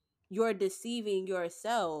 you're deceiving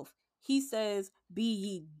yourself. He says, be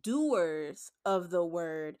ye doers of the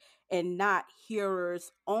word and not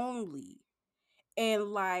hearers only.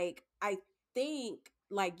 And like I think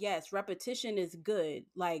like yes, repetition is good.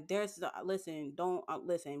 Like there's listen, don't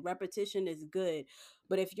listen, repetition is good.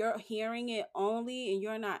 But if you're hearing it only and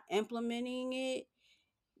you're not implementing it,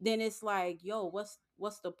 then it's like, yo,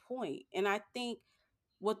 what's the point? And I think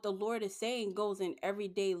what the Lord is saying goes in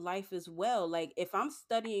everyday life as well. Like if I'm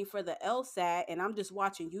studying for the LSAT and I'm just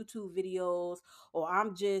watching YouTube videos or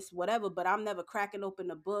I'm just whatever, but I'm never cracking open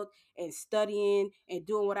the book and studying and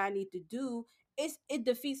doing what I need to do, it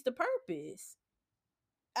defeats the purpose.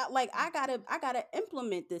 Like I gotta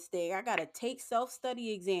implement this thing. I gotta take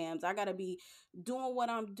self-study exams. I gotta be doing what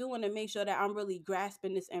I'm doing to make sure that I'm really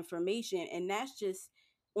grasping this information. And that's just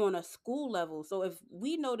on a school level. So if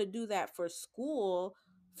we know to do that for school,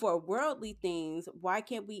 for worldly things, why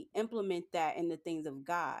can't we implement that in the things of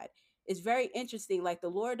God? It's very interesting. Like the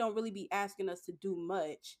Lord don't really be asking us to do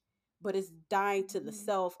much, but it's dying to the Mhm.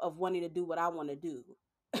 self of wanting to do what I want to do.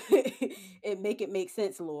 It make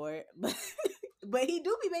sense, Lord. But he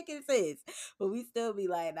do be making sense. But we still be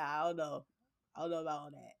like, nah, I don't know. I don't know about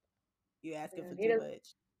all that. You asking Yeah, for he too does.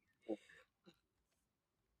 much.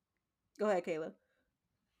 Go ahead, Kayla.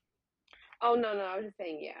 Oh, no, no, I was just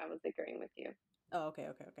saying, yeah, I was agreeing with you. Oh, okay,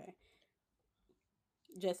 okay, okay.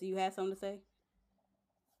 Jesse, you had something to say?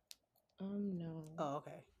 No. Oh,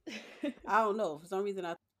 okay. I don't know. For some reason,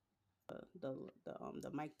 I the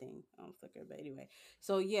the mic thing flicker. But anyway,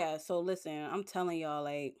 so yeah. So listen, I'm telling y'all,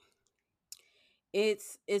 like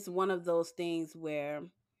it's one of those things where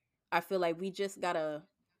I feel like we just gotta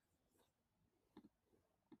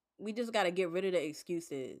get rid of the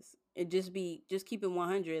excuses and just keep it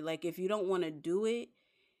 100. Like if you don't want to do it,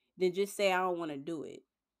 then just say I don't want to do it.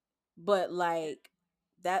 But like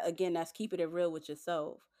that again, that's keeping it real with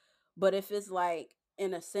yourself. But if it's like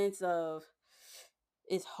in a sense of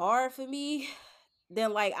it's hard for me,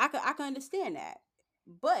 then like I can understand that.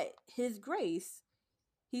 But his grace,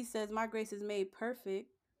 he says, my grace is made perfect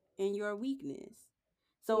in your weakness.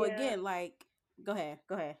 So Yeah. again, like go ahead,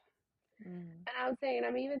 go ahead. Mm. And I was saying,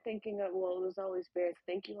 I'm even thinking of, well, it was the Holy Spirit. So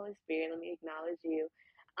thank you, Holy Spirit. Let me acknowledge you.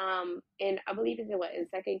 And I believe it's in what, in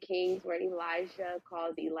Second Kings, where Elijah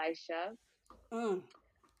calls Elisha. Mm,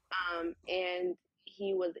 And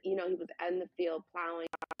he was in the field plowing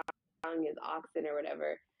his oxen or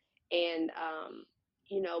whatever. And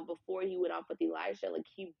before he went off with Elisha, like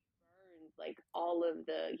he burned like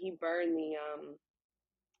he burned the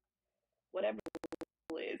whatever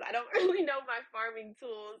it is. I don't really know my farming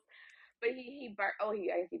tools, but he burned. Oh, I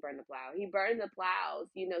guess he burned the plow. He burned the plows.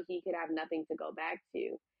 He could have nothing to go back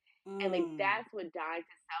to. And like mm, that's what dying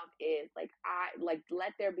to self is. Like I like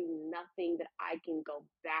let there be nothing that I can go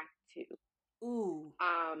back to. ooh,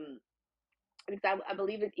 Um, because I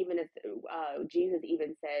believe it's even as Jesus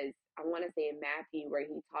even says, I want to say in Matthew, where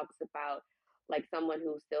he talks about like someone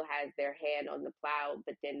who still has their hand on the plow,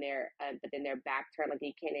 but then their back turned, like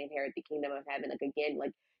they can't inherit the kingdom of heaven. Like again,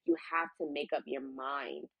 like you have to make up your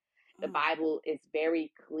mind. The mm, Bible is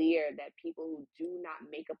very clear that people who do not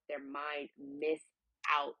make up their mind miss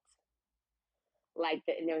out.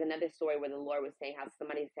 And there was another story where the Lord was saying how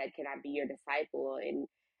somebody said, "Can I be your disciple?" And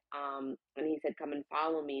he said, "Come and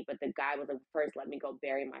follow me." But the guy was like, "First, let me go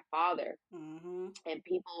bury my father." mm-hmm, And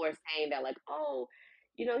people were saying that, like, "Oh,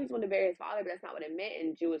 he's going to bury his father," but that's not what it meant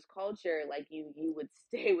in Jewish culture. Like you would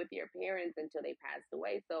stay with your parents until they passed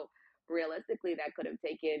away. So realistically, that could have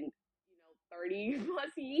taken 30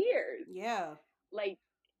 plus years. yeah, Like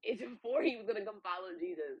it's before he was going to come follow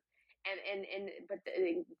Jesus. And but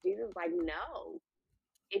Jesus was like, no.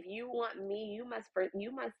 if you want me, you must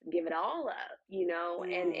give it all up,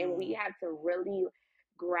 and we Mm. have to really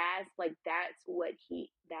grasp, like, that's what he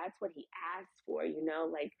asked for,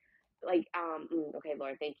 okay,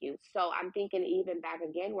 Lord, thank you. So I'm thinking even back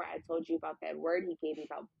again where I told you about that word he gave me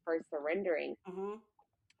about first surrendering. Mm-hmm.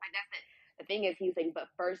 Like, that's it. The thing is, he's like, but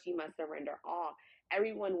first you must surrender all.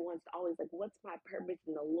 Everyone wants to always, like, what's my purpose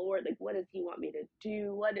in the Lord? Like, what does he want me to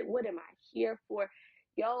do? What am I here for?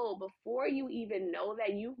 Yo, before you even know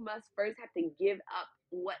that, you must first have to give up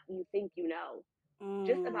what you think you know,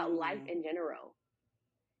 just about life Mm. in general.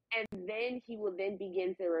 And then he will then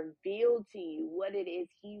begin to reveal to you what it is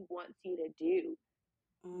he wants you to do.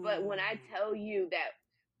 But when I Mm. tell you that,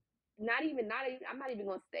 not even, I'm not even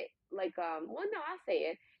gonna say, like, well, no, I'll say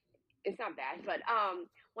it. It's not bad, but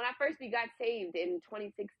when I first got saved in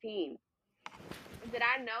 2016, did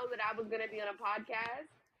I know that I was gonna be on a podcast?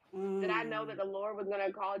 Did I know that Mm. the Lord was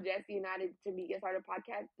gonna call Jessy and I to be get started a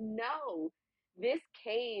podcast? No. This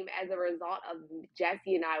came as a result of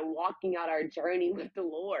Jessy and I walking out our journey with the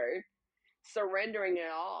Lord, surrendering it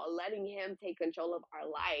all, letting him take control of our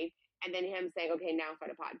life, and then him saying, okay, now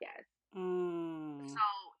start a podcast. Mm.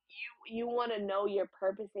 So you want to know your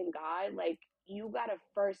purpose in God, like, you got to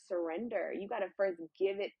first surrender. You got to first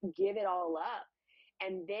give it all up.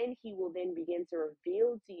 And then he will then begin to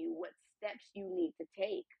reveal to you what steps you need to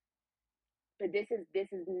take. But this is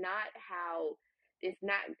not how this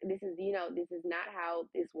is not how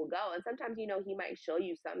this will go. And sometimes, he might show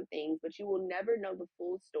you some things, but you will never know the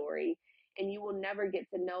full story, and you will never get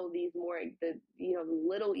to know these more, the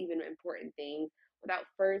little, even important things, without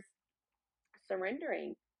first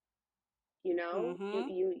surrendering. Mm-hmm.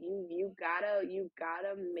 You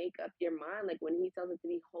gotta make up your mind, like, when he tells us to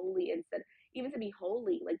be holy, and said, even to be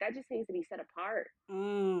holy, like, that just means to be set apart,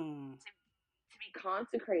 Mm. to be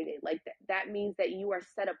consecrated, like, that means that you are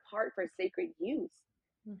set apart for sacred use.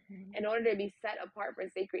 Mm-hmm. In order to be set apart for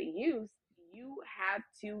sacred use, you have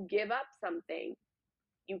to give up something.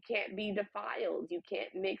 You can't be defiled, you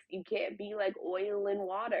can't be like oil and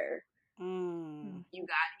water. Mm. You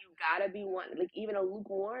gotta be one, like, even a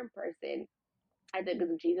lukewarm person. I think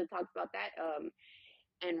because Jesus talks about that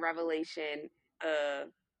in Revelation. I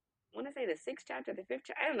want to say the sixth chapter, the fifth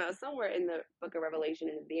chapter. I don't know, somewhere in the book of Revelation,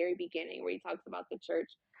 in the very beginning, where he talks about the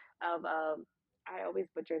church of. I always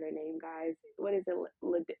butcher their name, guys. What is it?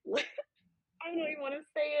 I don't even want to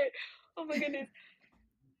say it. Oh my goodness,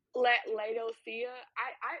 Laodicea.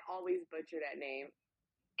 I always butcher that name.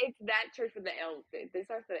 It's that church with the L. This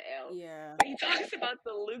starts with the L. Yeah. But he talks about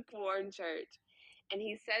the lukewarm church. And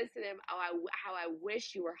he says to them, "Oh, how I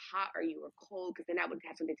wish you were hot or you were cold, because then that would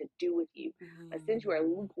have something to do with you. But since you are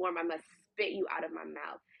Mm. lukewarm, I must spit you out of my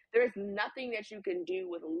mouth." There is nothing that you can do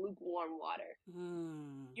with lukewarm water.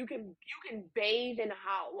 Mm. You can bathe in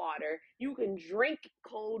hot water. You can drink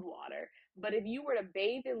cold water. But if you were to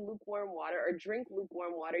bathe in lukewarm water or drink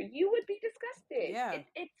lukewarm water, you would be disgusted. Yeah.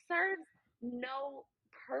 It serves no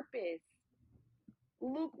purpose.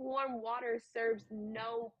 Lukewarm water serves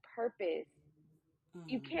no purpose.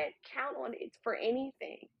 You Mm. can't count on it for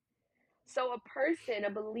anything. So a person, a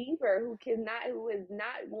believer who is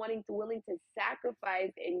not willing to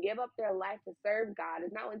sacrifice and give up their life to serve God,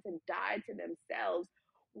 is not willing to die to themselves.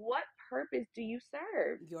 What purpose do you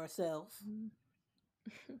serve? Yourself.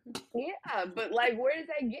 Yeah, but, like, where does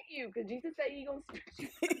that get you? Because Jesus said he gonna spit you.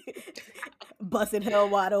 Busting hell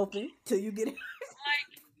wide open till you get it.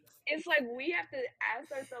 Like, it's like we have to ask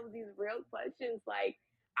ourselves these real questions. Like,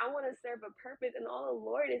 I want to serve a purpose, and all the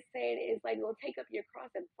Lord is saying is, like, well, take up your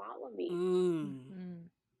cross and follow me. Mm.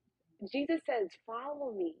 Jesus says,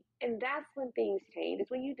 follow me. And that's when things change. It's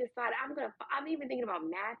when you decide, I'm even thinking about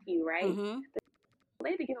Matthew, right? Mm-hmm.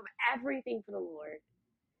 They had to give up everything for the Lord.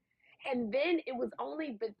 And then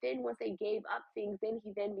but then once they gave up things, then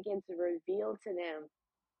he then began to reveal to them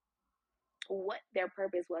what their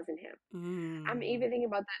purpose was in him. I'm Mm. even thinking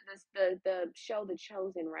about the show The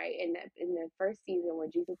Chosen, right? In the first season, where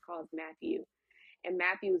Jesus calls Matthew, and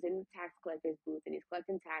Matthew is in the tax collector's booth, and he's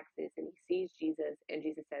collecting taxes, and he sees Jesus, and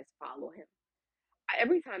Jesus says, follow him.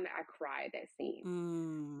 Every time I cry at that scene.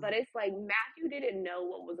 Mm. But it's like Matthew didn't know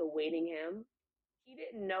what was awaiting him. He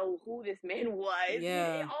didn't know who this man was.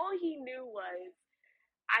 Yeah. All he knew was,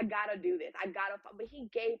 I gotta do this. I gotta. But he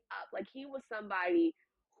gave up. Like, he was somebody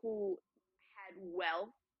who had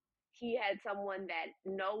wealth. He had someone that,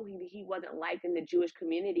 no, he wasn't liked in the Jewish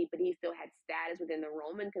community, but he still had status within the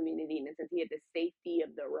Roman community, and since he had the safety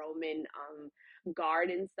of the Roman guard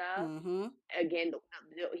and stuff. Mm-hmm. Again,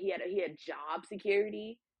 he had job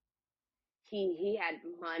security. He had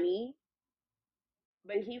money,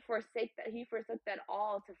 but he forsook that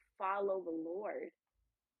all to follow the Lord.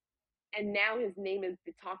 and now his name is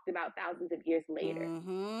talked about thousands of years later.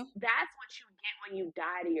 Mm-hmm. That's what you get when you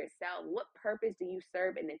die to yourself. What purpose do you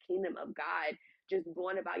serve in the kingdom of God? Just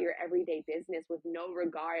going about your everyday business with no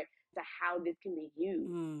regard to how this can be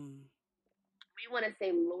used. Mm. We want to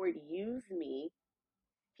say, Lord, use me.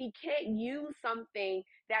 He can't use something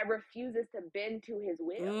that refuses to bend to his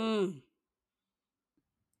will. Mm.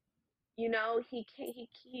 You know, he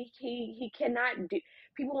cannot do.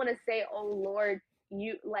 People want to say, "Oh Lord,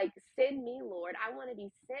 you like send me, Lord. I want to be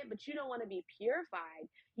sent," but you don't want to be purified.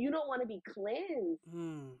 You don't want to be cleansed.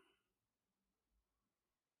 Mm.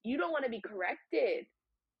 You don't want to be corrected.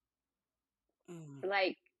 Mm.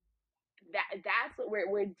 Like that's what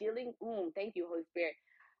we're dealing. Thank you, Holy Spirit.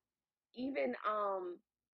 Even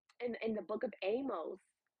in the book of Amos,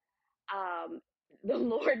 um the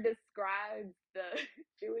Lord describes the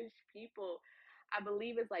Jewish people, I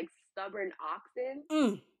believe it's like stubborn oxen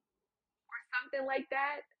Mm. or something like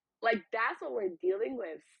that. Like that's what we're dealing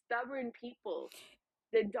with. Stubborn people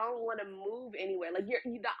that don't want to move anywhere. Like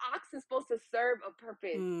the ox is supposed to serve a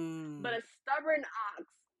purpose, but Mm. a stubborn ox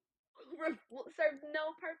serves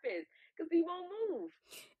no purpose because he won't move.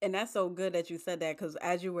 And that's so good that you said that because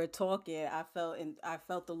as you were talking, I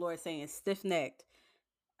felt the Lord saying stiff necked.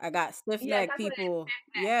 I got stiff Yes, necked that's what it is. people.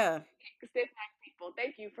 Stiff neck. Yeah, Stiff necked people.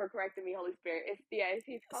 Thank you for correcting me, Holy Spirit. It's yeah,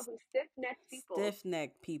 he's called them stiff necked people. stiff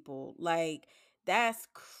necked people. Like, that's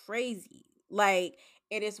crazy. Like,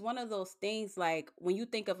 it is one of those things, like, when you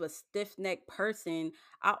think of a stiff necked person,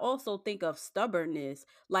 I also think of stubbornness.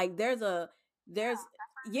 Like, there's, True.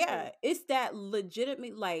 yeah, it's that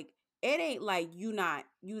legitimate, like, it ain't like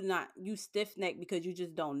you stiff necked because you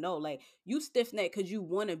just don't know. Like, you stiff necked because you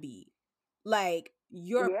want to be. Like,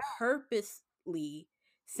 you're Yeah. purposely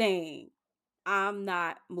saying, I'm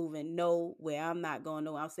not moving nowhere. I'm not going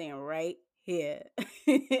nowhere. I'm saying right here.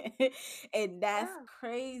 And that's Yeah.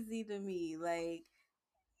 crazy to me. Like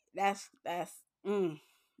that's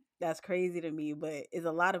that's crazy to me, but it's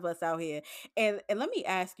a lot of us out here. And let me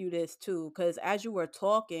ask you this too, cuz as you were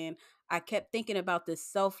talking, I kept thinking about this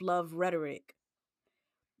self-love rhetoric.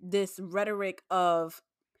 This rhetoric of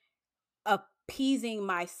appeasing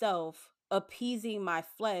myself, appeasing my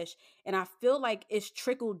flesh, and I feel like it's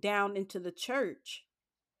trickled down into the church.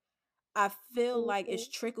 I feel like Mm-hmm. it's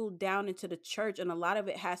trickled down into the church, and a lot of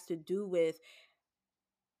it has to do with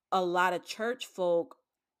a lot of church folk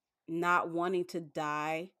not wanting to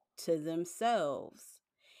die to themselves.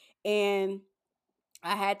 And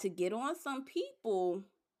I had to get on some people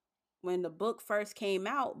when the book first came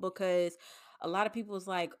out because a lot of people was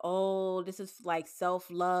like, "Oh, this is like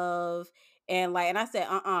self-love." And I said,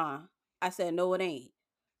 I said, "No, it ain't."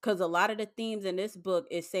 Cuz a lot of the themes in this book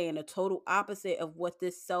is saying the total opposite of what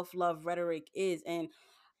this self-love rhetoric is. And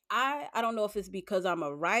I don't know if it's because I'm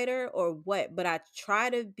a writer or what, but I try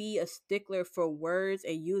to be a stickler for words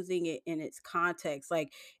and using it in its context.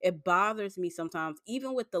 Like it bothers me sometimes,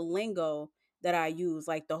 even with the lingo that I use.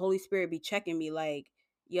 Like the Holy Spirit be checking me, like,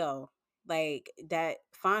 yo, like that.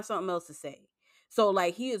 Find something else to say. So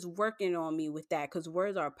like he is working on me with that because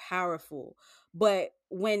words are powerful. But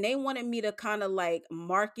when they wanted me to kind of like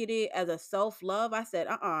market it as a self love, I said,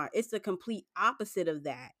 it's the complete opposite of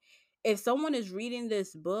that. If someone is reading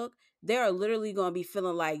this book, they're literally going to be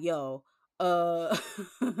feeling like, yo, uh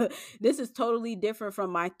this is totally different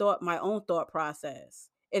from my own thought process.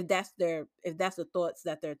 If that's the thoughts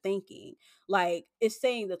that they're thinking. Like it's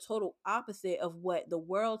saying the total opposite of what the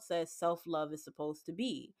world says self-love is supposed to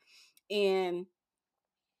be. And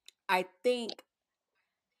I think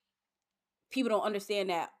people don't understand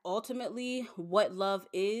that ultimately what love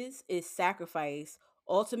is sacrifice.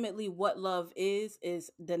 Ultimately what love is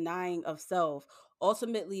denying of self.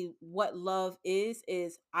 Ultimately what love is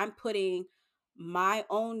I'm putting my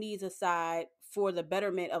own needs aside for the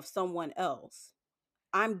betterment of someone else.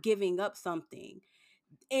 I'm giving up something.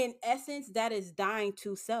 In essence, that is dying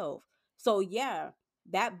to self. So yeah,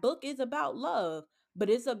 that book is about love, but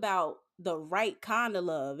it's about the right kind of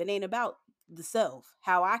love. It ain't about the self,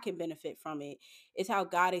 how I can benefit from it. It's how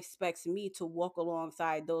God expects me to walk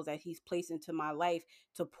alongside those that He's placed into my life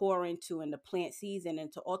to pour into and to plant seeds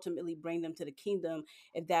and to ultimately bring them to the kingdom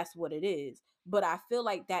if that's what it is. But I feel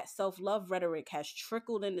like that self-love rhetoric has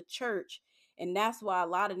trickled in the church, and that's why a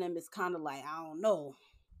lot of them is kind of like, I don't know.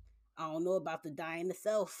 I don't know about the dying to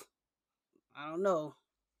self. I don't know.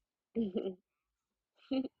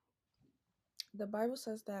 The Bible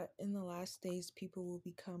says that in the last days, people will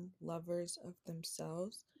become lovers of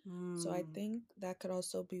themselves. So I Mm, think that could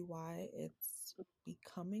also be why it's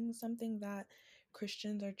becoming something that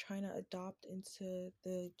Christians are trying to adopt into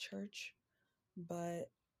the church. But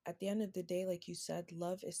at the end of the day, like you said,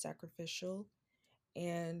 love is sacrificial.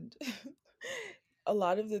 And a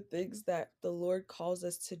lot of the things that the Lord calls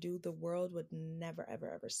us to do, the world would never, ever,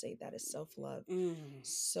 ever say that is self love. Mm.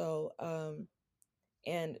 So,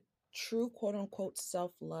 and true quote unquote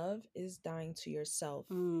self love is dying to yourself.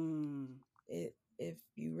 Mm. If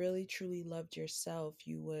you really truly loved yourself,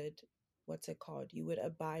 you would, what's it called? You would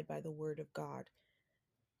abide by the word of God.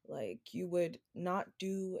 Like you would not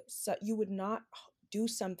do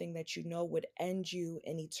something that you know would end you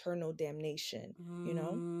in eternal damnation, you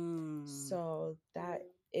know? Mm. So that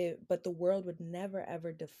it but the world would never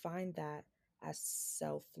ever define that as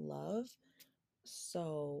self-love.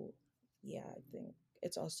 So yeah, I think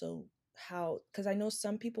it's also how, because I know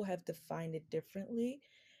some people have defined it differently,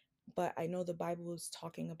 but I know the Bible is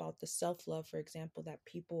talking about the self-love, for example, that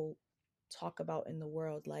people talk about in the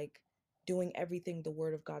world, like doing everything the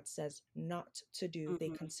word of God says not to do. They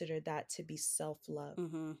Mm-hmm. consider that to be self-love.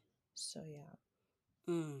 Mm-hmm. So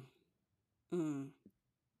yeah. Mm. Mm.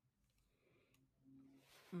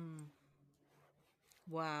 Mm.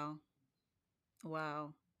 Wow.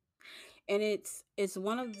 Wow. And it's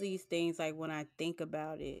one of these things, like when I think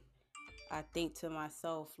about it, I think to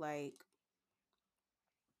myself, like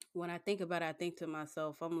when I think about it, I think to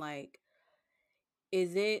myself, I'm like,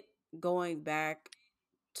 is it going back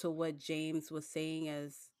to what James was saying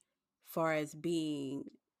as far as being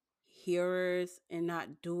hearers and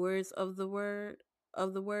not doers of the word,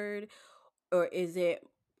 or is it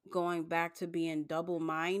going back to being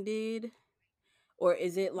double-minded, or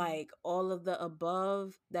is it Mm. like all of the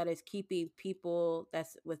above that is keeping people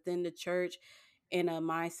that's within the church in a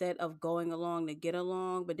mindset of going along to get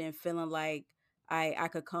along, but then feeling like I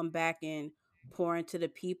could come back and pour into the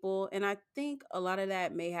people? And I think a lot of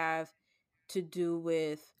that may have to do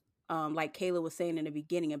with, like Kayla was saying in the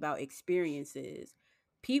beginning about experiences.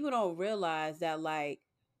 People don't realize that, like,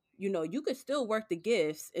 you could still work the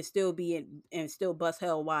gifts and still be in and still bust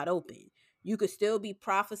hell wide open. You could still be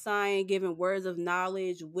prophesying, giving words of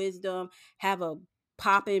knowledge, wisdom, have a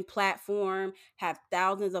popping platform, have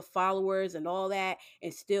thousands of followers and all that,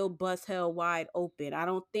 and still bust hell wide open. I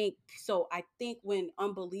don't think so. I think when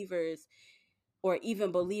unbelievers or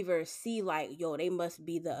even believers see, like, yo, they must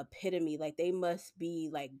be the epitome, like they must be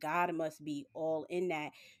like, God must be all in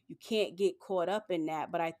that, you can't get caught up in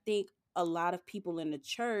that. But I think a lot of people in the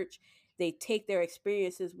church, they take their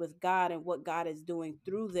experiences with God and what God is doing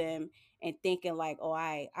through them and thinking like, oh,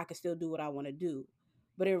 I can still do what I want to do.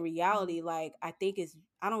 But in Mm. reality, like, I think it's,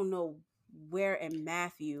 I don't know where in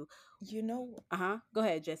Matthew. You know, Uh-huh, go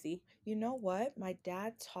ahead, Jesse. you know what? My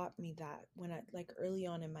dad taught me that when I, like, early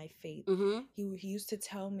on in my faith. Mm-hmm. He used to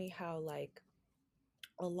tell me how, like,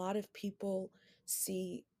 a lot of people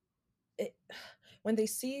see it when they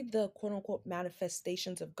see the quote unquote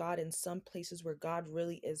manifestations of God in some places where God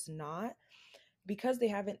really is not, because they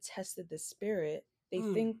haven't tested the spirit, they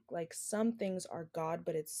Mm. think like some things are God,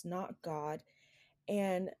 but it's not God.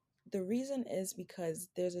 And the reason is because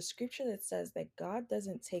there's a scripture that says that God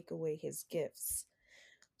doesn't take away his gifts.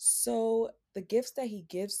 So the gifts that he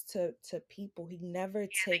gives to people, he never Yeah,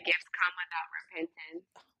 the take. gifts come without repentance.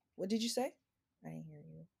 What did you say? I didn't hear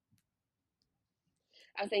you.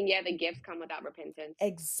 I was saying, yeah, the gifts come without repentance.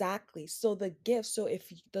 Exactly. So the gift, so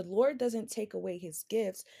if the Lord doesn't take away his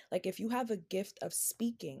gifts, like if you have a gift of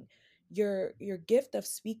speaking, your gift of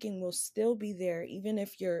speaking will still be there even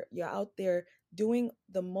if you're out there doing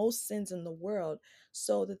the most sins in the world.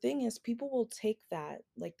 So the thing is, people will take that,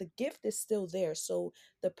 like the gift is still there. So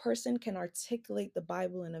the person can articulate the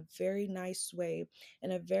Bible in a very nice way,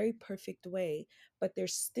 in a very perfect way, but they're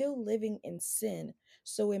still living in sin.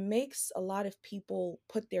 So it makes a lot of people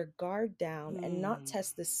put their guard down and not Mm.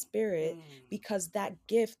 test the spirit, Mm. because that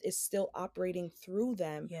gift is still operating through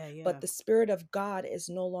them, Yeah, yeah. but the spirit of God is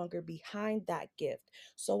no longer behind that gift.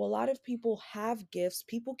 So a lot of people have gifts.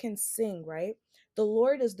 People can sing, right? The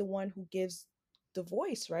Lord is the one who gives the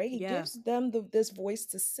voice, right? He Yeah. gives them this voice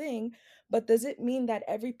to sing, but does it mean that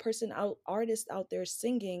every artist out there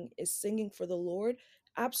singing is singing for the Lord?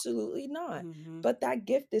 Absolutely not. Mm-hmm. But that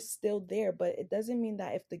gift is still there, but it doesn't mean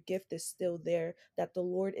that if the gift is still there that the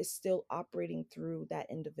Lord is still operating through that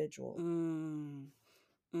individual. Mm.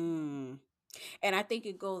 Mm. And I think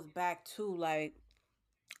it goes back to, like,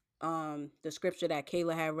 the scripture that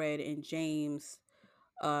Kayla had read in James.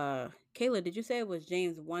 Kayla, did you say it was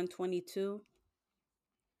James 1:22?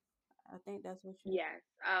 I think that's what you. Yes.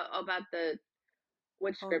 About the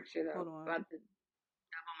which Hold scripture though? hold on. About the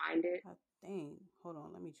double-minded. I think. Hold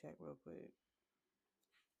on, let me check real quick.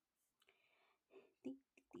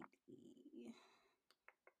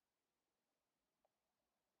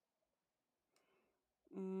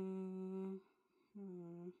 Mm.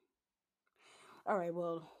 Hmm. All right,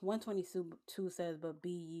 well, 122 says, "But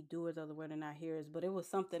be ye doers of the word and not hearers." But it was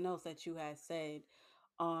something else that you had said.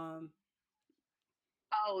 Um,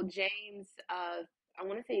 Oh, James, I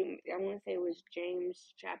want to say it was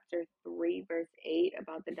James chapter 3 verse 8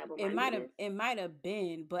 about the double-mindedness. it might have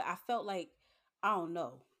been, but I felt like I don't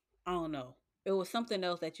know. I don't know. It was something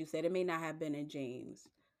else that you said. It may not have been in James.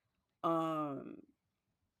 Um,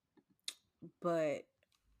 but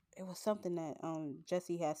it was something that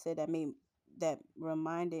Jesse had said that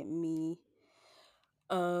reminded me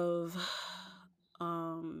of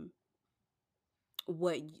um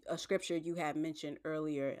what a scripture you had mentioned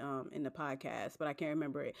earlier in the podcast, but I can't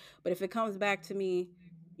remember it. But if it comes back to me,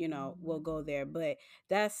 we'll go there. But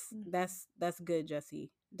that's good,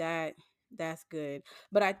 Jesse. That's good.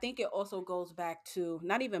 But I think it also goes back to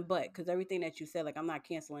not even but because everything that you said, like I'm not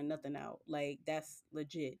canceling nothing out. Like that's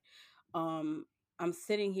legit. Um, I'm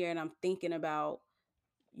sitting here and I'm thinking about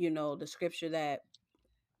the scripture that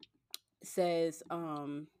says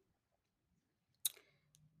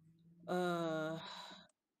uh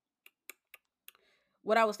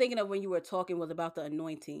what I was thinking of when you were talking was about the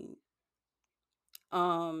anointing.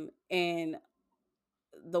 And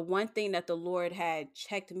the one thing that the Lord had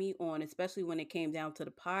checked me on, especially when it came down to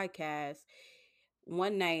the podcast,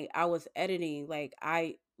 one night I was editing, like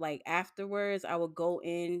afterwards I would go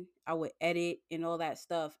in, I would edit and all that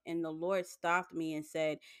stuff, and the Lord stopped me and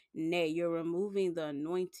said, "Nay, you're removing the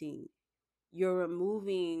anointing. You're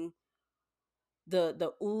removing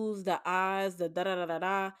the oohs, the ahs, the da da da da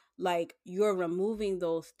da. Like you're removing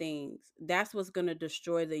those things. That's what's gonna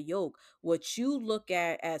destroy the yoke. What you look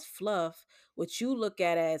at as fluff, what you look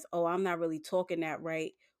at as, oh, I'm not really talking that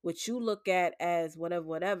right. What you look at as whatever,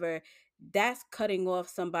 whatever, that's cutting off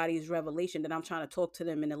somebody's revelation that I'm trying to talk to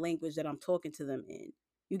them in the language that I'm talking to them in.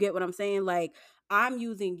 You get what I'm saying? Like I'm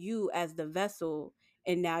using you as the vessel,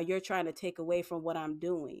 and now you're trying to take away from what I'm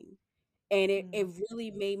doing, and it Mm,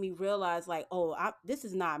 really made me realize like, oh, this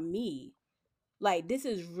is not me. Like this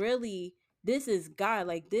is God.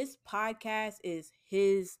 Like this podcast is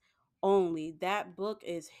his only. That book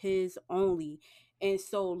is his only. And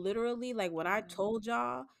so literally, like when I mm, told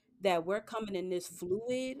y'all that we're coming in this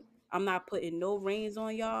fluid, I'm not putting no reins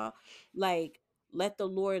on y'all. Like let the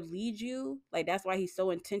Lord lead you. Like that's why he's so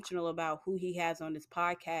intentional about who he has on this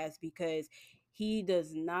podcast, because he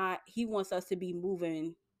wants us to be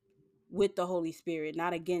moving with the Holy Spirit,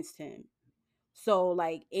 not against him. So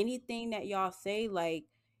like anything that y'all say, like,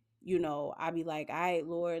 I be like, all right,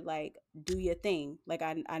 Lord, like do your thing. Like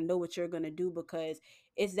I know what you're gonna do, because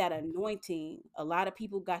it's that anointing. A lot of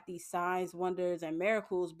people got these signs, wonders, and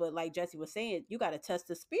miracles, but like Jesse was saying, you gotta test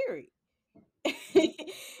the spirit.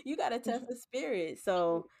 You gotta test the spirit.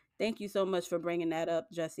 So thank you so much for bringing that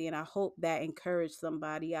up, Jesse. And I hope that encouraged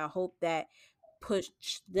somebody. I hope that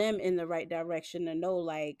pushed them in the right direction to know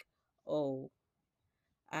like, oh,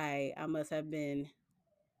 I must have been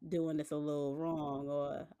doing this a little wrong,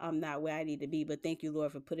 or I'm not where I need to be. But thank you,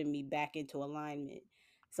 Lord, for putting me back into alignment.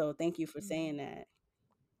 So thank you for saying mm. that.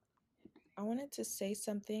 I wanted to say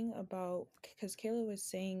something about, because Kayla was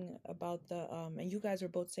saying about and you guys were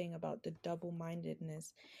both saying about the double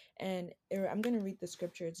mindedness. And I'm going to read the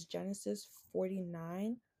scripture. It's Genesis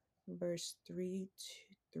 49, verse 3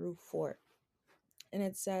 through 4. And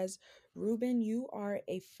it says, Reuben, you are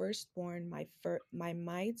a firstborn, my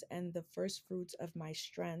might, and the first fruits of my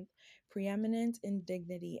strength, preeminent in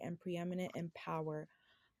dignity and preeminent in power.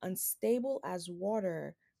 Unstable as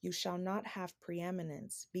water, you shall not have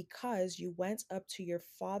preeminence, because you went up to your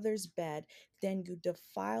father's bed, then you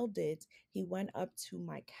defiled it. He went up to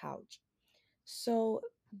my couch. So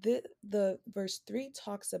the verse 3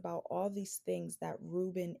 talks about all these things that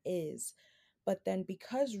Reuben is. But then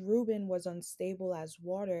because Reuben was unstable as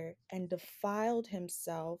water and defiled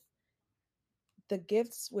himself, the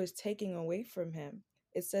gifts was taken away from him.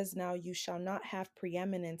 It says, now you shall not have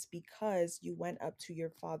preeminence because you went up to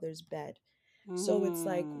your father's bed. So it's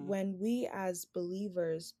like Mm. when we as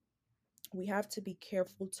believers, we have to be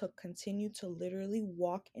careful to continue to literally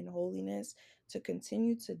walk in holiness, to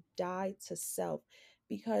continue to die to self.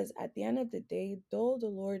 Because at the end of the day, though the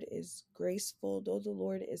Lord is graceful, though the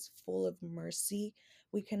Lord is full of mercy,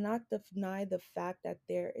 we cannot deny the fact that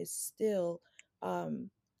um,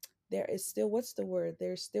 there is still, what's the word?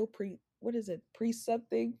 There's still what is it? Pre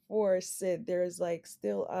something for sin. There's like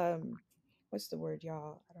still, what's the word,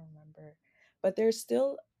 y'all? I don't remember. But there's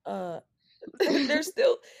still, there's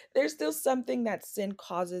still there's still something that sin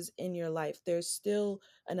causes in your life. There's still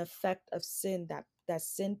an effect of sin that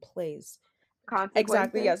sin plays.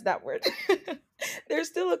 Exactly, Consequences. yes, that word. There's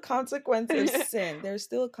still a consequence of sin. There's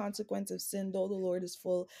still a consequence of sin, though the Lord is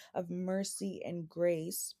full of mercy and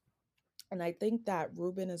grace. And I think that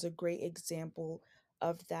Reuben is a great example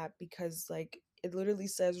of that, because like it literally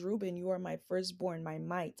says, Reuben, you are my firstborn, my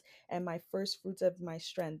might, and my first fruits of my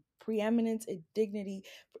strength, preeminent in dignity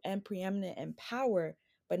and preeminent in power.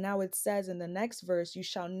 But now it says in the next verse, you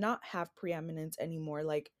shall not have preeminence anymore.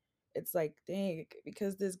 Like, it's like, dang,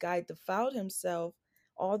 because this guy defiled himself,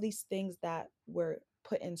 all these things that were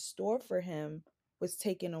put in store for him was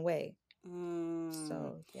taken away. Mm.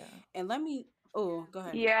 So yeah. And let me. Oh, go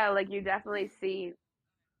ahead. Yeah, like you definitely see.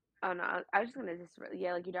 Oh no, I was just gonna just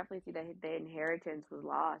yeah, like you definitely see that the inheritance was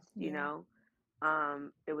lost. You Yeah.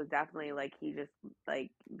 know, it was definitely like he just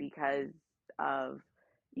like because of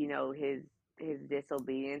his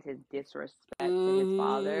disobedience, his disrespect to his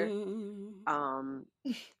father. Mm-hmm. Um,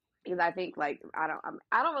 because I think like I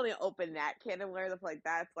don't really open that can of worms. Like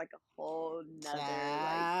that's like a whole nother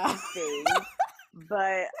like Child. thing,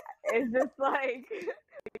 but it's just like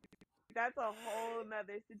that's a whole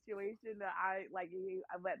nother situation that I like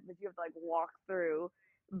that you have to like walk through.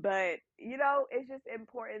 But it's just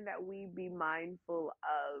important that we be mindful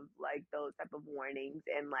of like those type of warnings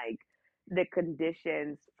and like the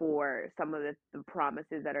conditions for some of the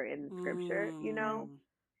promises that are in the scripture, Yeah.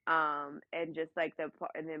 and just like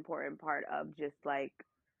an important part of just like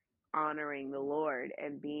honoring the Lord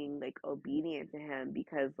and being like obedient to him,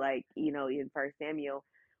 because like in First Samuel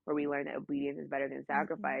where we learn that obedience is better than Mm-hmm.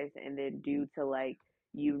 sacrifice, and then due to like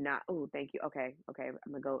you not oh thank you okay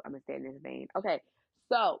I'm gonna stay in this vein. Okay,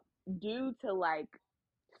 so due to like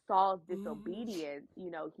Saul's Mm-hmm. disobedience,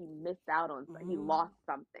 he missed out on, he Mm-hmm. lost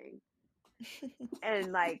something.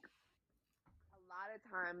 And like a lot of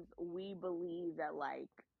times we believe that like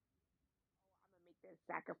I'm gonna make this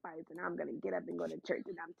sacrifice and I'm gonna get up and go to church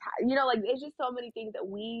and I'm tired. Like it's just so many things that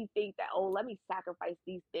we think that, oh, let me sacrifice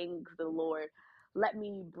these things to the Lord. Let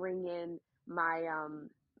me bring in my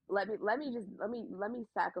let me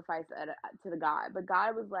sacrifice to the God. But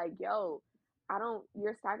God was like, yo, I don't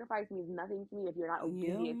your sacrifice means nothing to me if you're not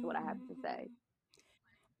Yeah. obedient to what I have to say.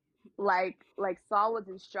 Like Saul was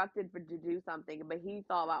instructed to do something, but he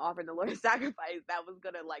thought by offering the Lord a sacrifice that was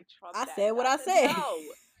gonna like trump I that. said And what God I said, said.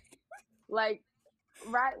 no. Like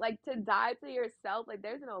right, like to die to yourself, like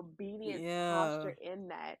there's an obedience Yeah. posture in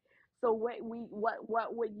that. So what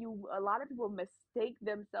you a lot of people mistake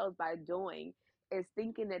themselves by doing is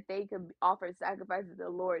thinking that they could offer sacrifices to the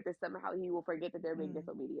Lord, that somehow he will forget that they're being Mm.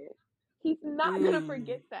 disobedient. He's not gonna Mm.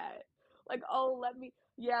 forget that. Like, oh, let me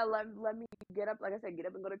get up, like I said, get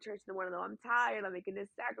up and go to church in the morning. No, I'm tired, I'm making this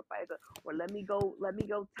sacrifice. Or let me go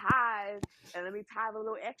tithe, and let me tithe a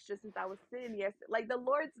little extra since I was sinning. Yes, like the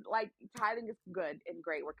Lord's like tithing is good and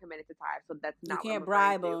great. We're committed to tithe, so that's You not what I'm can't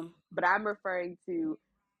referring bribe to. them. But I'm referring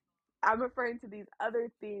to these other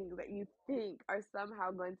things that you think are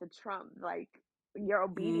somehow going to trump like your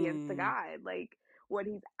obedience to Mm. God, like what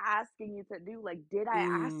He's asking you to do. Like, did I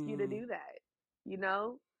ask you to Mm. do that? You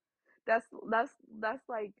know, that's that's that's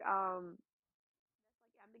like I'm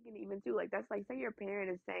thinking even too, like that's like say your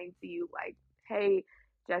parent is saying to you like, hey,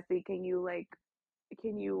 Jesse, can you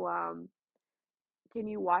can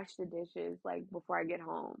you wash the dishes like before I get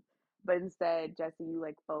home? But instead, Jesse, you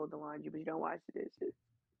like fold the laundry, but you don't wash the dishes.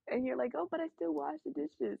 And you're like, oh, but I still wash the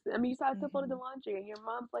dishes. I mean, you still have to fold the Mm-hmm. laundry, and your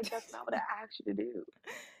mom's like, that's not what I asked you to do.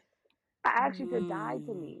 I asked you to die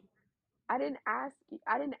to Mm. me. I didn't ask you.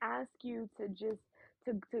 I didn't ask you to just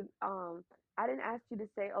to I didn't ask you to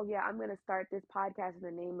say, oh yeah, I'm gonna start this podcast in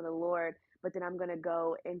the name of the Lord, but then I'm gonna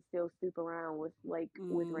go and still stoop around with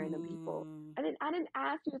random people. Mm. I didn't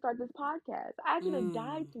ask you to start this podcast. I asked you to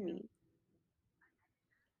die Mm. to Yeah. me.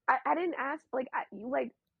 I didn't ask like you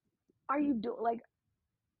like are you do like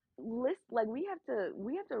list like we have to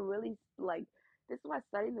really like this is why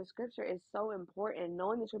studying the scripture is so important,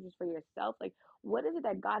 knowing the scriptures for yourself. Like what is it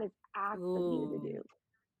that God is asking you to Ooh. do?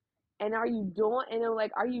 And are you doing and then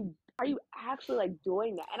like are you actually like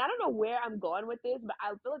doing that? And I don't know where I'm going with this, but I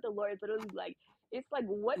feel like the Lord is literally like it's like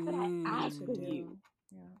what did I ask To of Mm. do. you?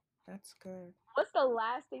 Yeah. That's good. What's the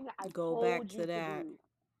last thing that I Go back told to you to that. do?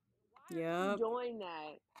 Why aren't you Yep. doing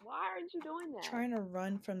that? Why aren't you doing that? Trying to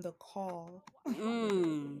run from the call.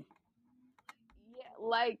 Mm. Yeah,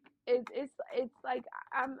 like it's like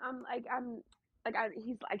I'm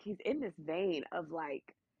like he's in this vein of like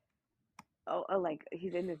like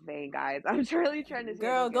he's in this vein, guys. I'm really trying to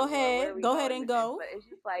share this Girl, again, go Lord. Where ahead. are we Go ahead going and with this? go. But it's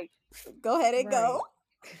just like Go ahead and go.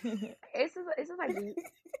 Right. it's just like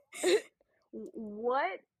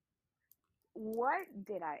what what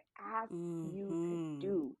did I ask you to Mm-hmm.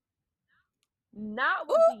 do? Not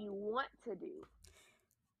what do Ooh. you want to do?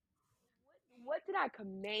 What did I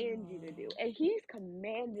command you to Oh. do? And he's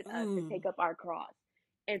commanded us to Mm. take up our cross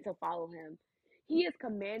and to follow him. He has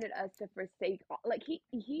commanded us to forsake like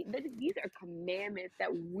these are commandments that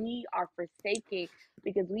we are forsaking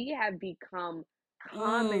because we have become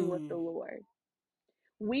common with the Mm. Lord.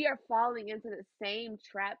 We are falling into the same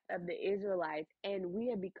trap of the Israelites, and we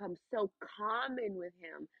have become so common with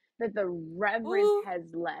him that the reverence Ooh.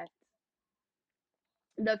 has left.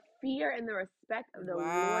 The fear and the respect of the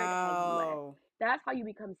Lord has left. Wow. That's how you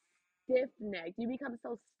become stiff necked. You become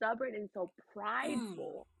so stubborn and so Mm.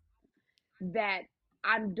 prideful that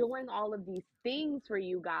I'm doing all of these things for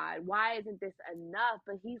you, God. Why isn't this enough?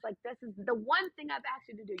 But he's like, this is the one thing I've asked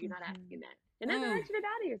you to do. You're not Mhm. asking that. And then I Mm. asked you to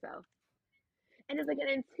die to yourself. And it's like, and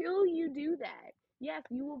until you do that, yes,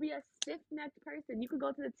 you will be a stiff necked person. You could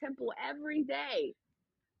go to the temple every day.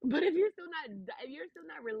 But if you're still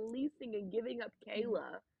not releasing and giving up Mm.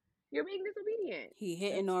 Kayla, you're being disobedient. He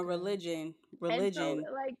hitting That's on good. religion. And so Religion.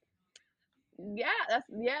 like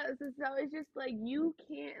so it's just like you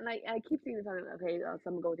can't like I keep seeing this on okay, so I'm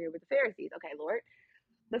gonna go there with the Pharisees. Okay, Lord.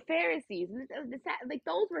 The Pharisees, like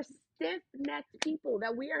those were stiff-necked people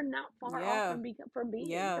that we are not far off Yeah. from being.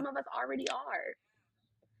 Yeah. Some of us already are.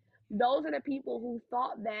 Those are the people who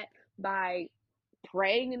thought that by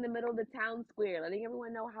praying in the middle of the town square, letting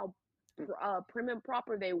everyone know how prim and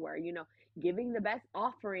proper they were, giving the best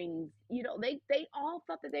offerings, they all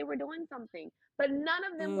thought that they were doing something, but none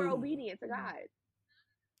of them were Mm. obedient to Mm. God.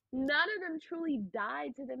 None of them truly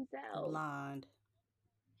died to themselves. Blind.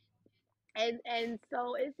 And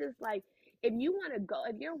so it's just like if you want to go,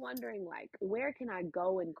 if you're wondering like where can I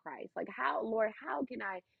go in Christ, like how, Lord, how can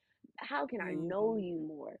I know Mm-hmm. you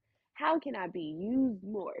more, how can I be used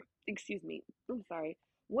more, excuse me, I'm sorry,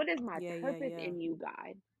 what is my Yeah, yeah, purpose yeah. in you,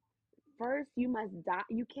 God? First you must die.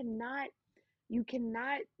 You cannot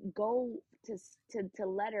go to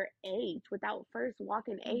letter H without first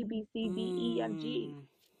walking A Mhm. B C D E F G. Mm.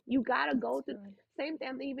 You gotta go That's through. good. Same thing.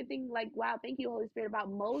 I'm even thinking like, wow, thank you, Holy Spirit, about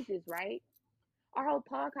Moses, right? Our whole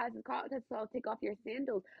podcast is called "So Take Off Your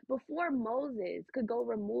Sandals." Before Moses could go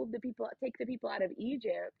remove the people, take the people out of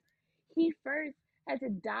Egypt, he first had to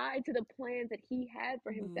die to the plans that he had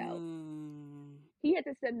for Mhm. himself. Mm. He had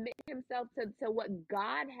to submit himself to what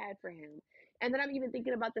God had for him. And then I'm even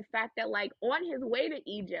thinking about the fact that, like, on his way to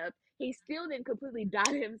Egypt, he still didn't completely die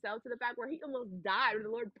to himself to the fact where he almost died when the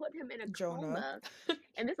Lord put him in a Jonah. coma.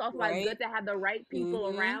 And this is also why it's Right? good to have the right people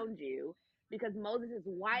Mm-hmm. around you, because Moses'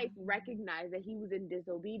 wife Mhm. recognized that he was in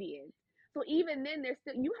disobedience. So even then, there's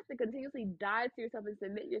still, you have to continuously die to yourself and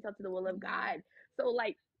submit yourself to the will of Yeah. God. So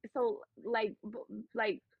like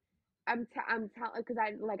I'm telling because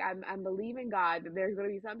I'm believing God that there's going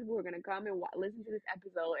to be some people who are going to come and listen to this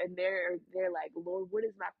episode, and they're like, Lord, what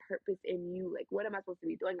is my purpose in you? Like, what am I supposed to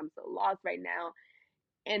be doing? I'm so lost right now.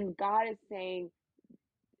 And God is saying,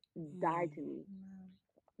 die Mm. to me. Amen.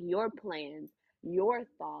 Your plans, your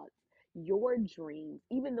thoughts, your dreams,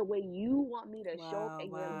 even the way you want me to show up Wow, in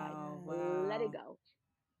your life, wow, Amen. let it wow. go.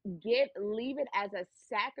 Leave it as a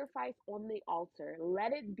sacrifice on the altar.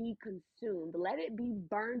 Let it be consumed. Let it be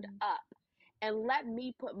burned Mhm. up. And let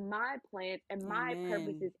me put my plans and my Amen.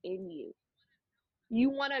 purposes in you. You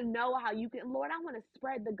want to know how you can, Lord, I want to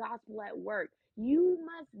spread the gospel at work. You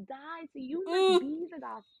must die to, you must Mm. be the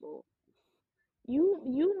gospel.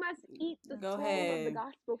 You must eat the That's Go scroll of the good. ahead.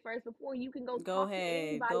 gospel first before you can go Go talk to ahead.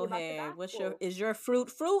 anybody Go about the ahead. gospel. Is your fruit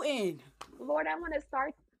fruiting? Lord, I want to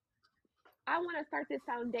start this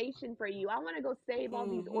foundation for you. I want to go save all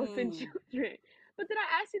these orphan Mm-hmm. children. But did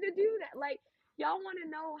I ask you to do that? Like, y'all want to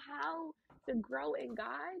know how to grow in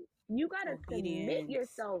God? You got to submit Obedience.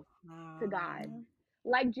 yourself to God. Wow. Yeah.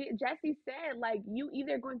 Like Jesse said, like, you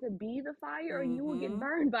either going to be the fire or you will get Mm-hmm.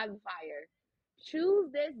 burned by the fire.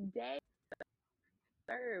 Choose this day to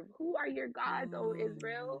serve. Who are your gods, O Mm.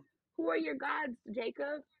 Israel? Who are your gods,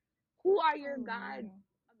 Jacob? Who are your gods, Hallelujah.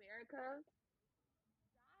 America?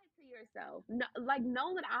 Die to yourself. No, like,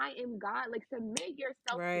 know that I am God. Like, submit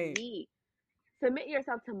yourself to Right. me. Submit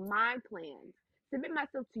yourself to my plans. Submit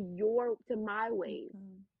myself to my ways.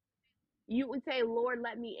 Mhm. You would say, Lord,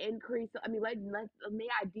 let me increase. I mean, may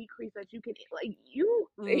I decrease so that you can, like, you.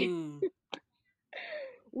 Mm.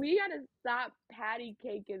 We gotta stop patty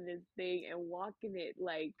caking this thing and walking it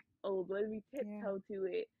like, oh, let me Yeah. tiptoe to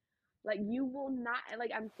it. Like, you will not,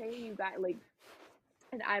 like, I'm saying, you guys, like,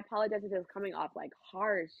 and I apologize if it's coming off like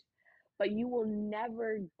harsh, but you will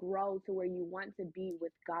never grow to where you want to be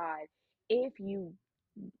with God if you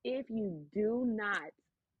do not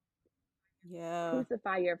Yeah.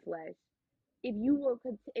 crucify your flesh. If you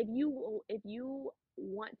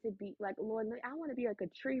want to be like, Lord, I want to be like a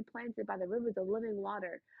tree planted by the rivers of living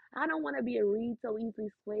water. I don't want to be a reed so easily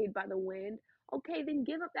swayed by the wind. Okay, then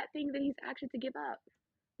give up that thing that He's asked you to give up.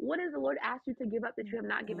 What does the Lord ask you to give up that you have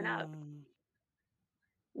not given up? Mm.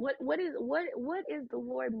 What is the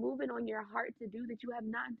Lord moving on your heart to do that you have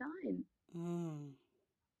not done? Mm.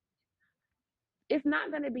 It's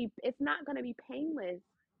not going to be painless.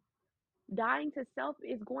 Dying to self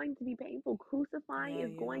is going to be painful. Crucifying Yeah,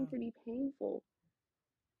 is going yeah. to be painful.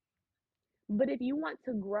 But if you want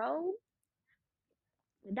to grow,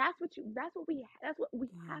 that's what we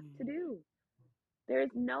have to Mm. do. There is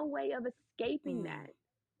no way of escaping Mm. that.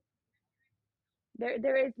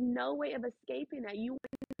 There is no way of escaping that. You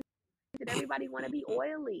said everybody want to be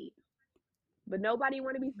oily, but nobody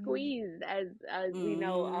want to be Mhm. squeezed, as we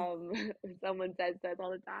know. Mm-hmm. Someone says that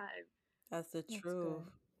all the time. That's the That's truth. good.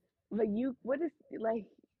 But what is like,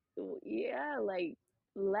 yeah, like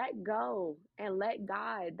let go and let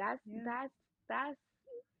God. Yeah. That's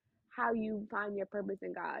how you find your purpose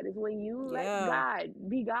in God. Is when you let Yeah. God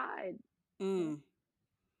be God. Yeah. Mm.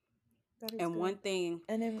 That is And one good. thing,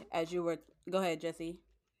 And then as you were, go ahead, Jesse.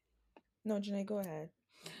 no, Janae, go ahead.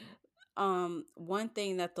 One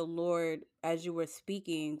thing that the Lord, as you were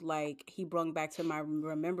speaking, like he brought back to my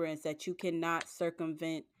remembrance that you cannot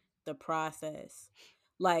circumvent the process.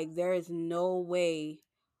 Like there is no way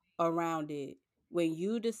around it. When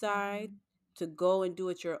you decide Mm-hmm. to go and do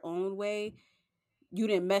it your own way, you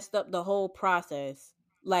didn't messed up the whole process.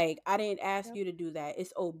 Like I didn't ask Yep. you to do that.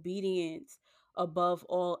 It's obedience above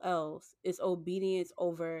all else. It's obedience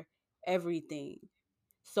over everything.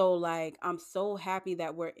 So like I'm so happy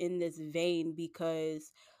that we're in this vein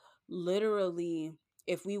because literally,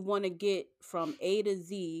 if we want to get from A to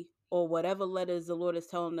Z or whatever letters the Lord is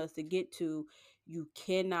telling us to get to, you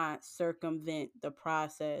cannot circumvent the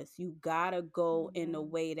process. You gotta go in the Amen.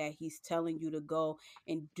 way that He's telling you to go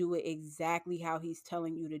and do it exactly how He's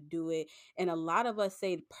telling you to do it. And a lot of us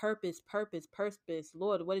say purpose, purpose, purpose.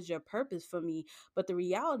 Lord, what is your purpose for me? But the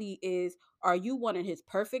reality is, are you wanting His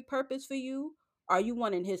perfect purpose for you? Are you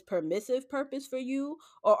wanting His permissive purpose for you?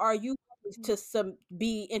 Or are you Mm. to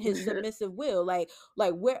be in his submissive will, like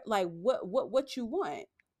where, like what you want?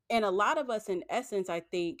 And a lot of us, in essence, I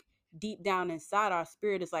think deep down inside our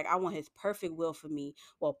spirit is like, I want his perfect will for me.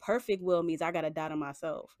 Well, perfect will means I gotta die to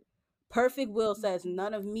myself. Perfect will says Mm-hmm.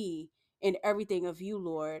 none of me and everything of you,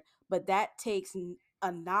 Lord. But that takes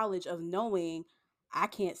a knowledge of knowing I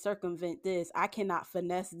can't circumvent this, I cannot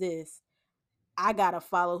finesse this. I gotta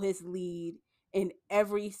follow his lead in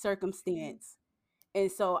every Yeah. circumstance.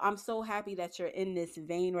 And so I'm so happy that you're in this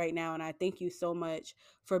vein right now. And I thank you so much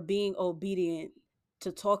for being obedient,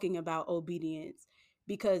 to talking about obedience,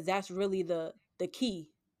 because that's really the key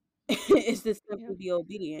is to simply Yep. be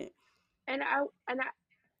obedient. and I and I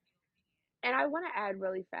and I want to add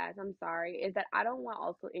really fast. I'm sorry, is that I don't want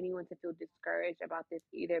also anyone to feel discouraged about this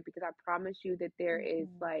either, because I promise you that there is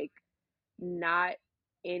Mm-hmm. like not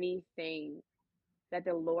anything that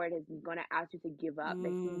the Lord is going to ask you to give up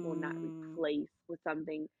that He will not Mm, replace with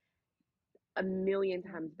something a million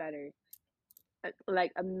Yep. times better,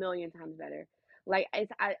 like a million times better. Like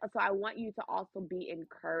so I want you to also be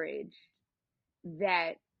encouraged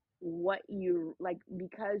that what you like,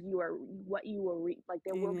 because you are what you will reap, like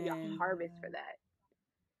there will be a amen. harvest for Amen. that.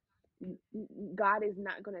 God is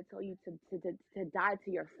not going to tell you to die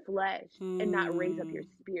to your flesh and not raise up your Mm,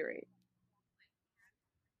 spirit.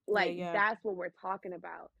 yeah, Like yeah. that's what we're talking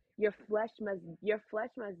about. Your flesh must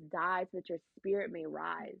die so that your spirit may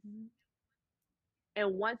rise. Mm-hmm.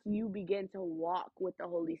 And once you begin to walk with the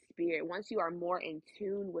Holy Spirit, once you are more in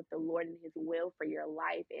tune with the Lord and His will for your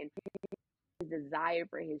life and His desire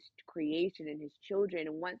for His creation and His children,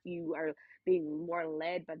 and once you are being more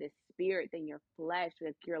led by the Spirit than your flesh,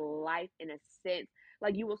 like your life in a sense,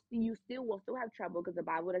 like you still have trouble, because the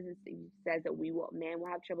Bible doesn't says that man will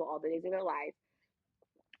have trouble all the days of their life,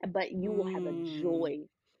 but you will have a Mm, joy,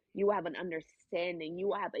 you will have an understanding, you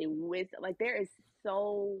will have a wisdom. Like there is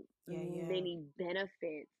so yeah, yeah. many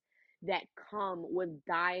benefits that come with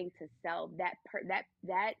dying to self, that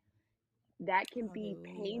can be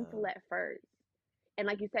Hallelujah. painful at first. And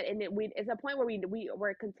like you said, and it's a point where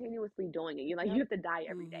we're continuously doing it. You Yep. have to die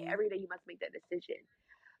every day. Mm-hmm. Every day you must make that decision.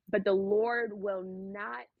 But the Lord will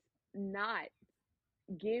not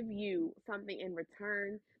give you something in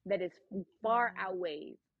return that is far Amen.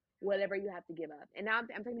 outweighs whatever you have to give up. And now I'm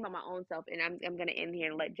thinking about my own self, and I'm gonna end here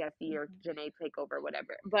and let Jesse or Mm-hmm. Janae take over, or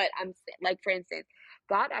whatever. But like, for instance,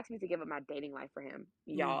 God asked me to give up my dating life for Him.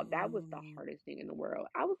 Y'all, that was the Mm-hmm. hardest thing in the world.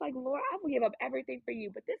 I was like, Lord, I will give up everything for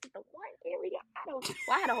you, but this is the one area I don't.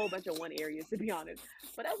 Well, I had a whole bunch of one areas, to be honest,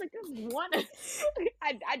 but I was like, this is one.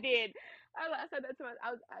 I did. I said that to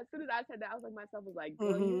myself. As soon as I said that, I was like, myself was like,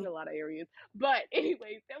 girl, you Mm-hmm. hit a lot of areas. But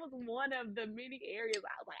anyways, that was one of the many areas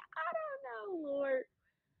I was like, I don't know, Lord.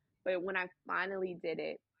 But when I finally did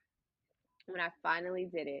it,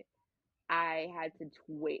 I had to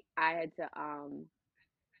wait. I had to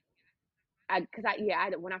I because I yeah,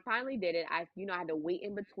 when I finally did it, I had to wait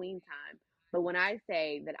in between time. But when I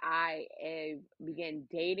say that I began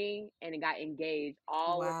dating and got engaged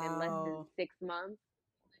all within less than Wow. 6 months,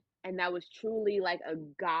 and that was truly like a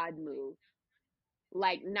God move.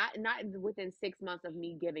 Like not within 6 months of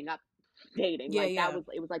me giving up dating. Yeah, Like that yeah. was,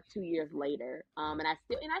 it was like 2 years later. And I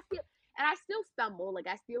still stumble. Like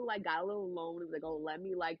I still like got a little alone. It was like, oh, let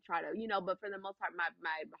me like try to, but for the most part, my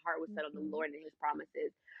heart was set on the Mhm. Lord and His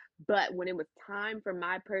promises. But when it was time for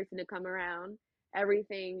my person to come around,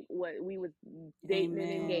 everything, what we was dating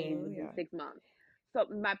and engaged Amen. within Hallelujah. 6 months. So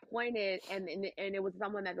my point is, and it was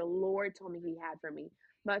someone that the Lord told me He had for me.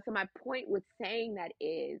 But so my point with saying that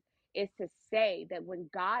is to say that when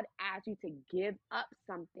God asks you to give up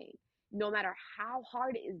something, no matter how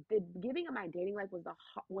hard it is, the giving up my dating life was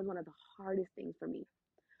one of the hardest things for me.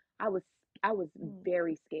 I was I was Mm.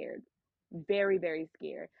 very scared, very very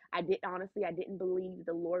scared. I didn't believe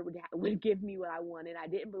the Lord would give me what I wanted. I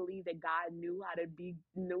didn't believe that God knew how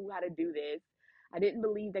to do this. I didn't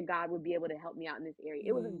believe that God would be able to help me out in this area.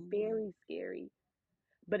 It was Mm. very scary,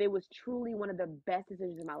 but it was truly one of the best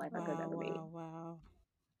decisions in my life I could have Wow, ever made. wow, wow.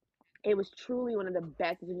 It was truly one of the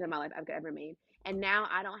best decisions in my life I've ever made. And now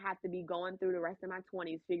I don't have to be going through the rest of my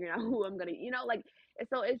 20s figuring out who I'm gonna, like.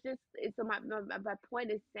 So it's just, so my point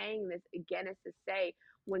is saying this again is to say,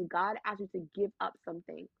 when God asks you to give up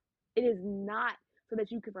something, it is not so that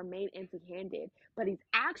you can remain empty-handed, but He's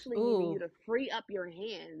actually needing you Ooh, to free up your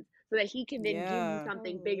hands so that He can then give you yeah.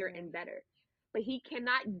 something bigger Hallelujah. and better. But He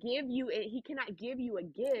cannot give you a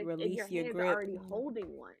gift if your Release your hands are grip. already Mm.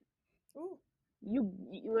 holding one. Ooh.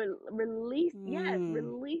 Release, yes, Mm.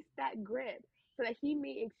 release that grip so that He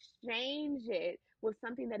may exchange it with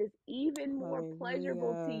something that is even more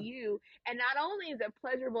pleasurable to Hallelujah. you. And not only is it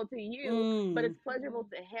pleasurable to you, but Mm. it's pleasurable Mhm.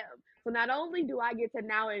 to Him. So not only do I get to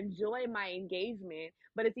now enjoy my engagement,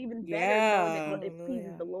 but it's even better knowing that Yeah. it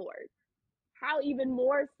pleases the Hallelujah. Lord. How even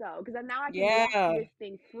more so? Because now I can walk through Yeah. this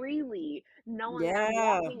thing freely, knowing that I'm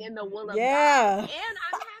Yeah. walking in the will of God, Yeah. and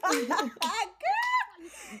I'm happy. Like,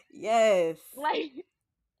 Yes. like,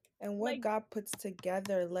 And what like God puts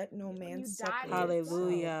together, let no when man you die to separate. yourself. So,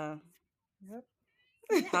 Hallelujah. yep.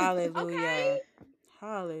 Yes. Hallelujah. Okay. Man.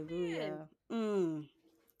 Hallelujah. Mm.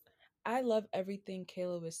 I love everything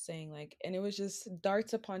Kayla was saying, like, and it was just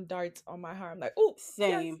darts upon darts on my heart. I'm like, oh,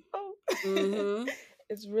 yes, Same. oh. Mm-hmm.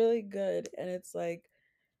 It's really good. And it's like,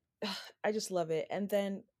 I just love it. And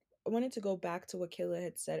then I wanted to go back to what Kayla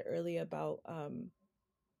had said earlier about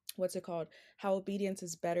what's it called? How obedience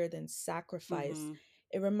is better than sacrifice. Mm-hmm.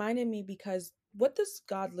 It reminded me because what does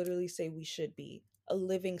God literally say we should be? A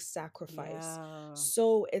living sacrifice. Yeah.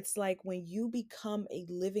 So it's like when you become a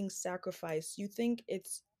living sacrifice, you think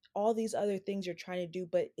it's all these other things you're trying to do,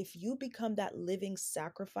 but if you become that living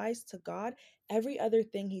sacrifice to God, every other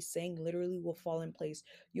thing He's saying literally will fall in place.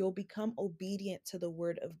 You'll become obedient to the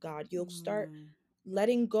word of God. You'll start Mm.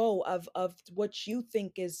 letting go of what you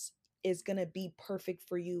think is going to be perfect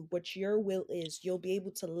for you, what your will is. You'll be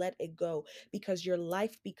able to let it go because your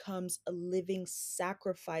life becomes a living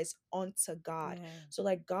sacrifice unto God. Yeah. So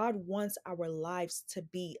like God wants our lives to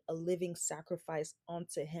be a living sacrifice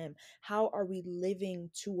unto Him. How are we living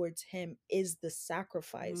towards Him is the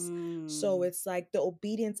sacrifice. So Mm. it's like the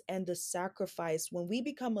obedience and the sacrifice. When we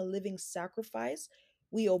become a living sacrifice,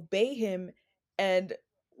 we obey Him, and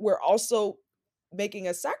we're also making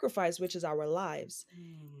a sacrifice, which is our lives.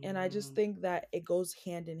 And I just Mm. think that it goes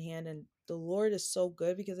hand in hand. And the Lord is so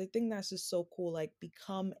good because I think that's just so cool. Like,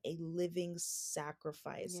 become a living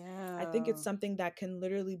sacrifice. I think Yeah. it's something that can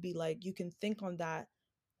literally be like, you can think on that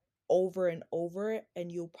over and over,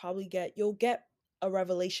 and you'll get a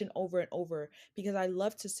revelation over and over, because I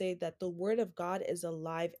love to say that the word of God is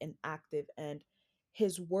alive and active, and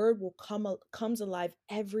his word will comes alive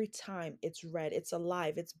every time it's read. It's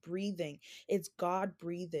alive, it's breathing, it's God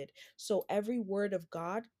breathed. So every word of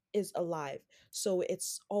God is alive. So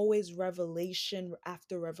it's always revelation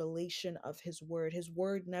after revelation of his word. His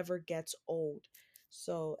word never gets old.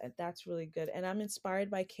 So, and that's really good. And I'm inspired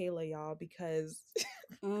by Kayla, y'all, because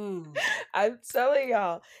Mm. I'm telling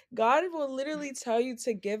y'all, God will literally tell you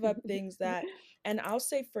to give up things that, and I'll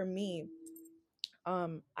say for me,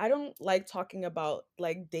 I don't like talking about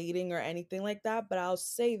like dating or anything like that, but I'll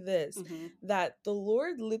say this, Mm-hmm. that the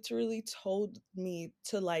Lord literally told me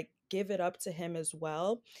to like give it up to him as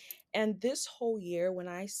well. And this whole year, when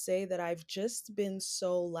I say that I've just been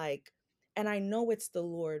so like, and I know it's the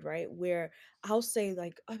Lord, right? Where I'll say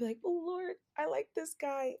like, I'll be like, oh Lord, I like this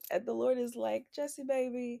guy. And the Lord is like, Jesse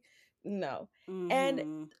baby, no. And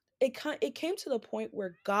Mm-hmm. it came to the point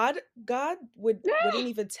where God wouldn't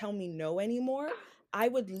even tell me no anymore. I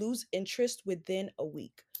would lose interest within a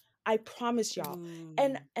week. I promise y'all.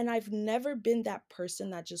 Mm. And I've never been that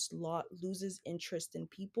person that just loses interest in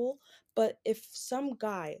people. But if some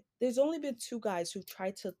guy, there's only been two guys who've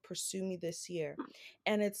tried to pursue me this year,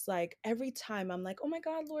 and it's like every time I'm like, oh my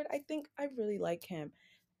God, Lord, I think I really like him.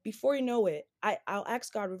 Before you know it, I'll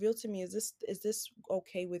ask God, reveal to me, is this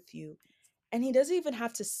okay with you? And he doesn't even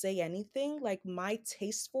have to say anything. Like my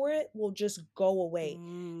taste for it will just go away.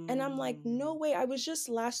 And I'm like, no Mm. way. I was just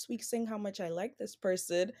last week saying how much I like this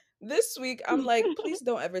person. This week, I'm like, please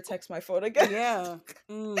don't ever text my phone again. Yeah.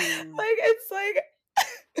 Mm. Like, it's like,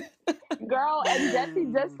 Girl, and Jesse,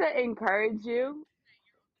 just Mm. to encourage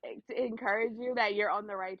you that you're on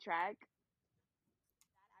the right track.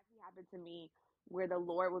 That actually happened to me where the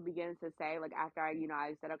Lord would begin to say, like after I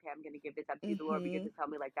said, okay, I'm gonna give this up to you, the Lord begins mm-hmm. to tell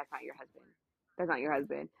me like that's not your husband. That's not your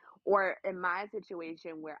husband. Or in my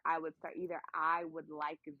situation where I would start either I would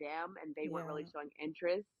like them and they weren't really Yeah. showing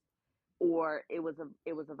interest, or it was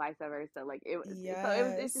a vice versa. Like it's just Yes.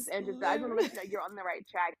 interesting. I just want to let Literally. you know you're on the right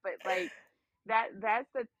track. But like that's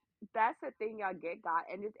the thing y'all get God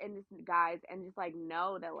and just guys and just like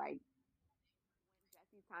know that like when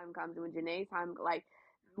Jesse's time comes, when Janae's time, like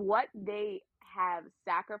what they have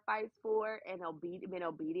sacrificed for and been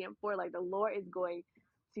obedient for, like the Lord is going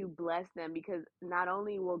to bless them because not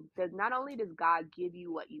only does God give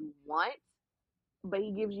you what you want, but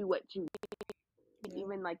He gives you what you Yep.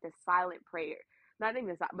 even like the silent prayer, not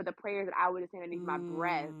even but the prayers that I would just say underneath my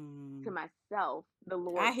breath to Mm. myself. The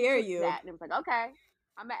Lord I hear took you. that and it was like, okay,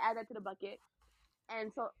 I'm gonna add that to the bucket.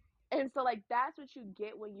 And so like that's what you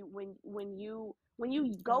get when you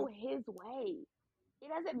Yep. go His way. It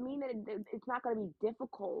doesn't mean that it's not going to be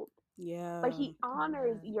difficult, but Yeah. He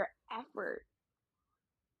honors Amen. your effort.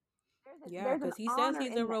 Yeah, There's an because he says honor he's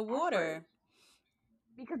a in the effort rewarder.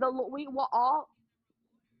 because we will all,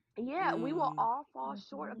 yeah, we will Mm. all fall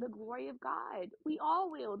short of Mm-hmm. the glory of God. We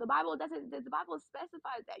all will. The Bible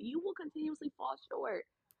specifies that you will continuously fall short.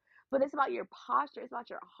 But it's about your posture, it's about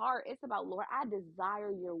your heart. It's about, Lord, I desire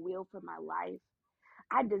your will for my life.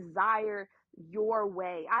 I desire your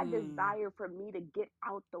way. I Mm. desire for me to get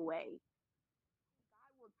out the way.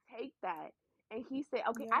 God will take that and He said,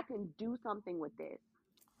 okay, I Yep. can do something with this.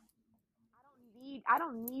 I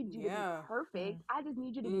don't need you to be Yeah. Mm. perfect. I just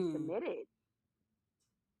need you to be Mm. submitted.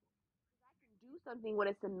 I can do something with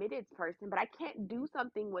a submitted person, but I can't do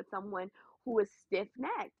something with someone who is stiff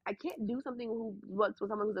necked. I can't do something who works with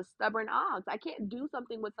someone who's a stubborn ox. I can't do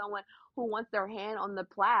something with someone who wants their hand on the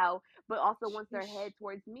plow, but also wants their Sheesh. head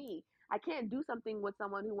towards me. I can't do something with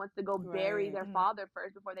someone who wants to go bury Right. their Mm. father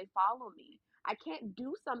first before they follow me. I can't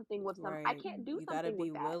do something with I Right. can't do You got to something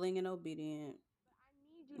be with that. willing and obedient.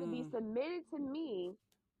 I need you to be Mm. submitted to me.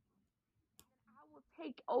 I will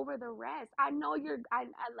take over the rest. I know Yeah.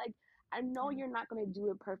 you're not going to do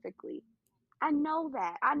it perfectly. I know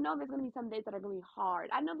that. I know there's gonna be some days that are gonna be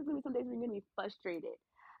hard. I know there's gonna be some days where you're gonna be frustrated.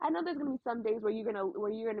 I know there's gonna be some days where you're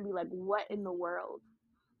gonna be like, what in the Mm. world?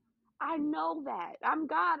 I know that. I'm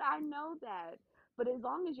God. I know that. But as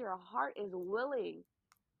long as your heart is willing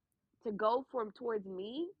to go from towards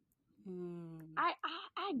me, Mm.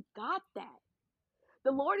 I got that.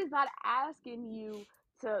 The Lord is not asking you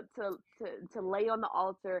to lay on the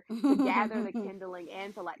altar, to gather the kindling,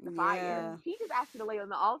 and to light the fire. Yeah. He just asked you to lay on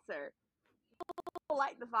the altar,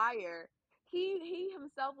 light the fire. He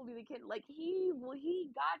himself will be the kid. Like he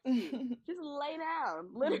got you. Just lay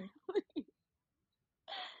down. Literally, Mm.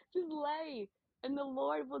 just lay. And the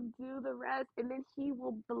Lord will do the rest. And then He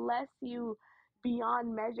will bless you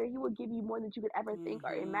beyond measure. He will give you more than you could ever think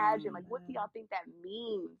or imagine. Mm-hmm. Like, what do Amen. y'all think that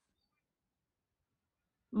means?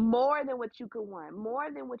 More than what you could want, more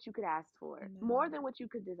than what you could ask for, more Amen. than what you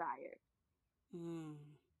could desire. Mm.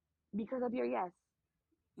 Because of your yes.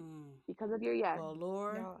 Mm. Because of your yes. Well,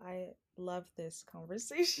 Lord. Y'all, I love this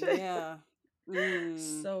conversation. Yeah.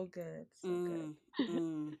 Mm. So good. So good. Mm.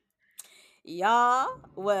 Mm. Y'all,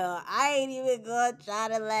 well, I ain't even gonna try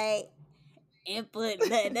to like input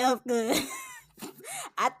nothing else good.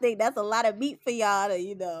 I think that's a lot of meat for y'all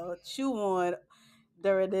to, chew on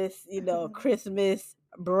during this, Christmas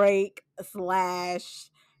break slash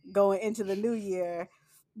going into the new year.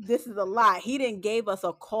 This is a lot. He didn't gave us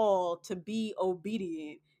a call to be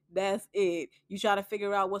obedient. That's it. You try to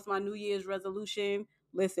figure out what's my New Year's resolution.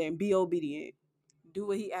 Listen, be obedient. Do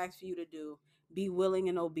what he asks for you to do. Be willing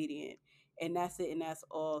and obedient. And that's it and that's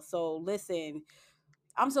all. So listen,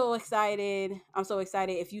 I'm so excited. I'm so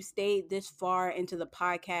excited. If you stayed this far into the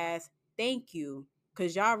podcast, thank you.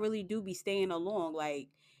 Cause y'all really do be staying along. Like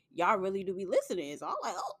y'all really do be listening. So I'm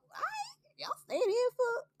like, oh, y'all stayed here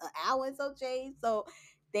for an hour and so change. So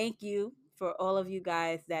thank you for all of you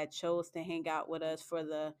guys that chose to hang out with us for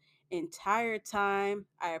the entire time.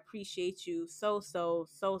 I appreciate you so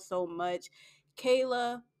much.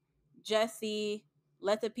 Kayla, Jessy,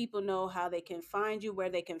 let the people know how they can find you, where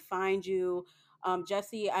they can find you.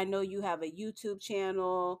 Jessy, I know you have a YouTube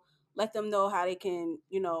channel. Let them know how they can,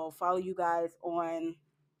 follow you guys on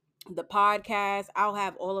the podcast. I'll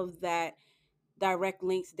have all of that direct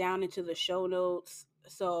links down into the show notes.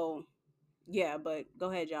 So yeah, but go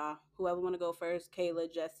ahead, y'all. Whoever want to go first,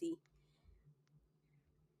 Kayla, Jessy.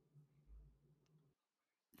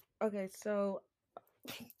 Okay, so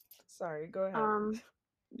sorry, go ahead. um,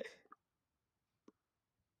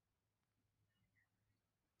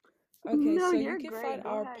 Okay, no, so you you're can find great. Go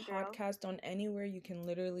our ahead, girl. podcast on anywhere you can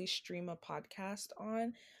literally stream a podcast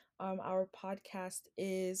on. Our podcast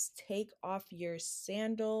is Take Off Your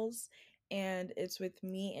Sandals, and it's with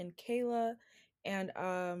me and Kayla. And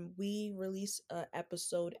we release a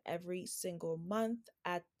episode every single month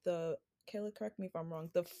at the Kayla, correct me if I'm wrong,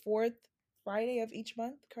 the fourth Friday of each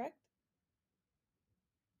month, correct?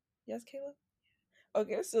 Yes, Kayla?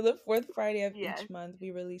 Okay, so the fourth Friday of Yes, each month,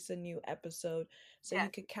 we release a new episode. So you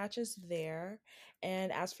yes. could catch us there.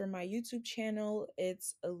 And as for my YouTube channel,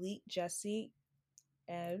 it's Elite Jessy.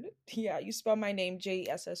 And yeah, you spell my name Jessy.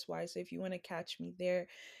 So if you want to catch me there,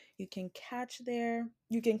 you can catch there.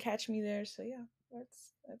 You can catch me there. So yeah,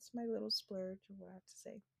 that's my little splurge of what I have to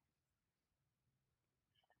say.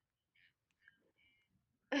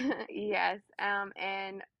 Yes.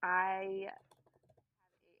 And I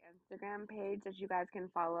have a Instagram page that you guys can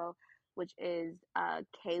follow, which is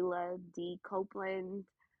Kayla D Copeland.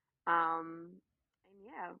 And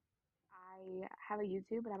yeah, I have a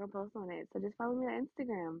YouTube, but I don't post on it. So just follow me on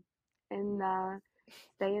Instagram and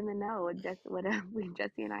stay in the know with just whatever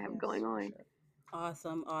Jesse and I have Yes, going for on. sure.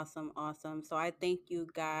 Awesome, awesome, awesome. So I thank you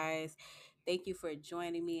guys. Thank you for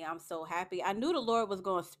joining me. I'm so happy. I knew the Lord was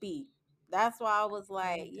going to speak. That's why I was Yeah,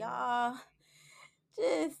 like, he did. y'all,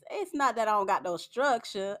 just it's not that I don't got no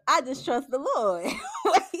structure. I just trust the Lord.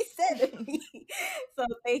 What he said to me. So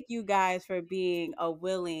thank you guys for being a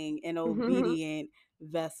willing and obedient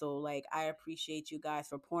vessel. Like I appreciate you guys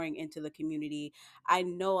for pouring into the community. I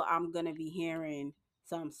know I'm gonna be hearing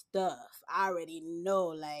some stuff. I already know.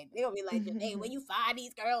 Like they'll be like, Janae, where you find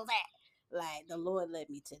these girls at? Like the Lord led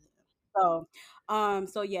me to them. So,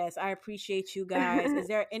 so yes, I appreciate you guys. Is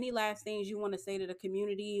there any last things you want to say to the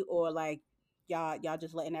community, or like y'all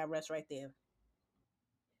just letting that rest right there?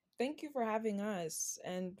 Thank you for having us.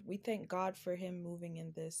 And we thank God for him moving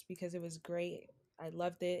in this because it was great. I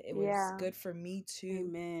loved it. It was Yeah. good for me too.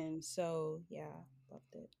 Amen. So, yeah,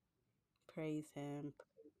 loved it. Praise him.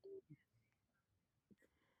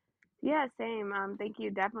 Yeah, same. Thank you.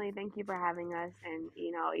 Definitely thank you for having us. And,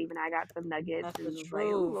 even I got some nuggets That's the and was like,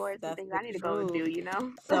 oh, truth. Lord, some That's things the I need to go truth. do.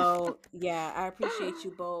 So, yeah, I appreciate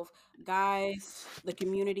you both. Guys, the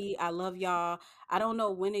community, I love y'all. I don't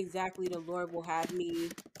know when exactly the Lord will have me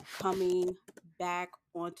coming back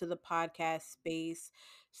onto the podcast space.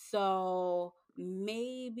 So,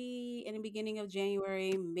 maybe in the beginning of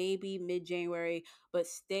January, maybe mid January, but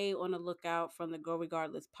stay on the lookout from the Go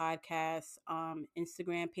Regardless podcast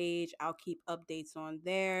Instagram page. I'll keep updates on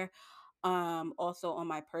there. Also on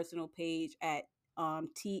my personal page at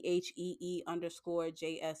THEE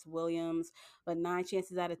 _JS Williams. But 9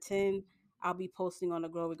 chances out of 10, I'll be posting on the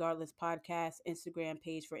Grow Regardless podcast Instagram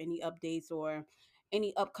page for any updates or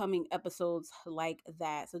any upcoming episodes like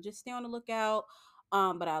that. So just stay on the lookout.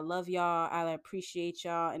 But I love y'all. I appreciate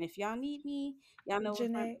y'all. And if y'all need me, y'all know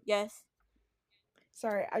what's my Janae, yes.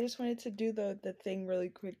 sorry, I just wanted to do the thing really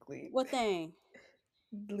quickly. What thing?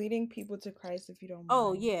 Leading people to Christ if you don't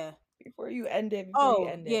Oh mind. yeah. Before you Oh end yeah,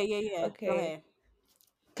 it. yeah, yeah. Go Okay. ahead.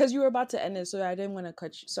 Because you were about to end it, so I didn't want to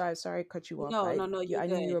cut you. Sorry, I cut you off, No, but no, no, you're I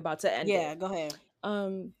knew you were good. about to end Yeah, it. go ahead.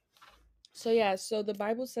 Um, So yeah, so the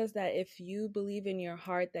Bible says that if you believe in your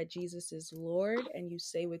heart that Jesus is Lord and you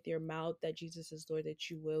say with your mouth that Jesus is Lord, that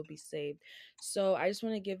you will be saved. So I just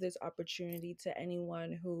want to give this opportunity to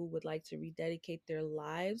anyone who would like to rededicate their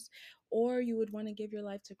lives, or you would want to give your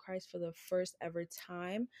life to Christ for the first ever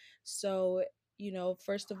time. So,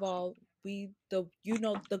 first of all,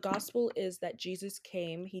 the gospel is that Jesus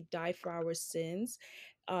came, he died for our sins.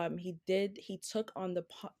 He took on the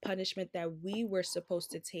punishment that we were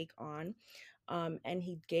supposed to take on, and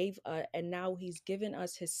and now he's given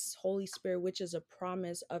us his Holy Spirit, which is a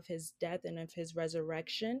promise of his death and of his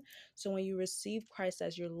resurrection. So when you receive Christ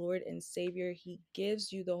as your Lord and Savior, he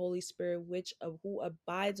gives you the Holy Spirit, who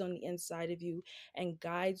abides on the inside of you and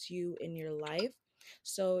guides you in your life.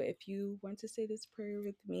 So if you want to say this prayer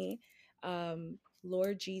with me,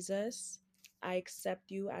 Lord Jesus, I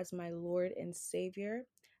accept you as my Lord and Savior.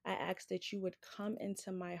 I ask that you would come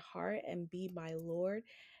into my heart and be my Lord.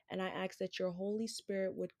 And I ask that your Holy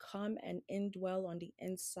Spirit would come and indwell on the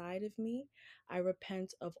inside of me. I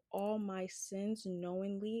repent of all my sins,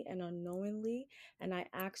 knowingly and unknowingly. And I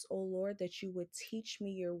ask, oh Lord, that you would teach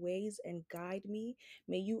me your ways and guide me.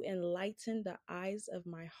 May you enlighten the eyes of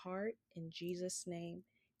my heart. In Jesus' name,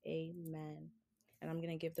 amen. And I'm going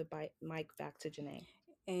to give the mic back to Janae.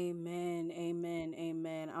 Amen. Amen.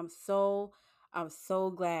 Amen. I'm so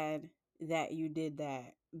glad that you did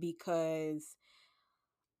that because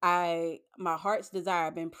my heart's desire,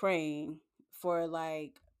 I've been praying for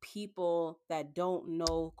like people that don't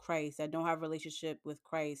know Christ, that don't have a relationship with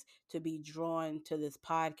Christ to be drawn to this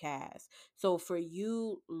podcast. So for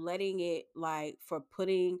you letting it like for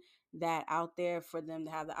putting that out there for them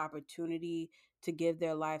to have the opportunity to give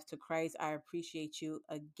their life to Christ, I appreciate you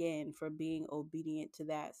again for being obedient to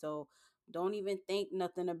that. So don't even think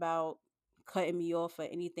nothing about cutting me off or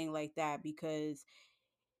anything like that because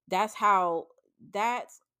that's how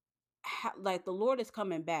like the Lord is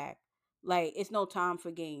coming back. Like it's no time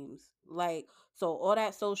for games. Like so all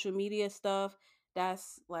that social media stuff,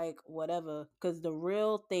 that's like whatever. Cause the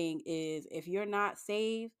real thing is if you're not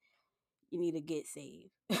saved, you need to get saved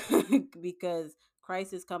because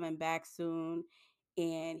Christ is coming back soon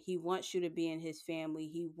and he wants you to be in his family.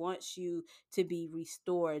 He wants you to be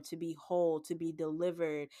restored, to be whole, to be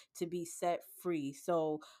delivered, to be set free.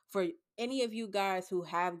 So, for any of you guys who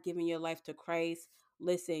have given your life to Christ,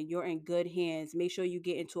 listen, you're in good hands. Make sure you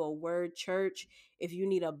get into a word church. If you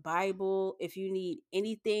need a Bible, if you need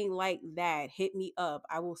anything like that, hit me up.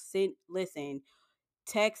 I will send, listen,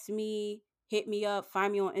 text me, hit me up,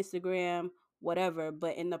 find me on Instagram, whatever.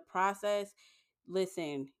 But in the process,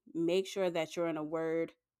 listen, make sure that you're in a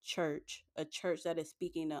word church, a church that is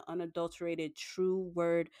speaking the unadulterated true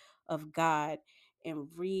word of God and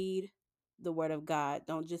read the word of God.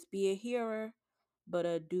 Don't just be a hearer, but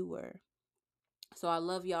a doer. So I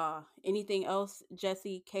love y'all. Anything else,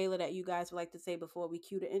 Jesse, Kayla, that you guys would like to say before we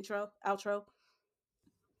cue the outro?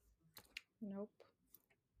 Nope.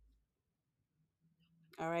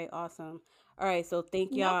 All right, awesome. All right, so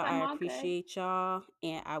thank Nope, y'all. I I'm all good. appreciate y'all,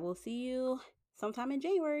 and I will see you sometime in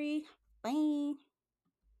January. Bye.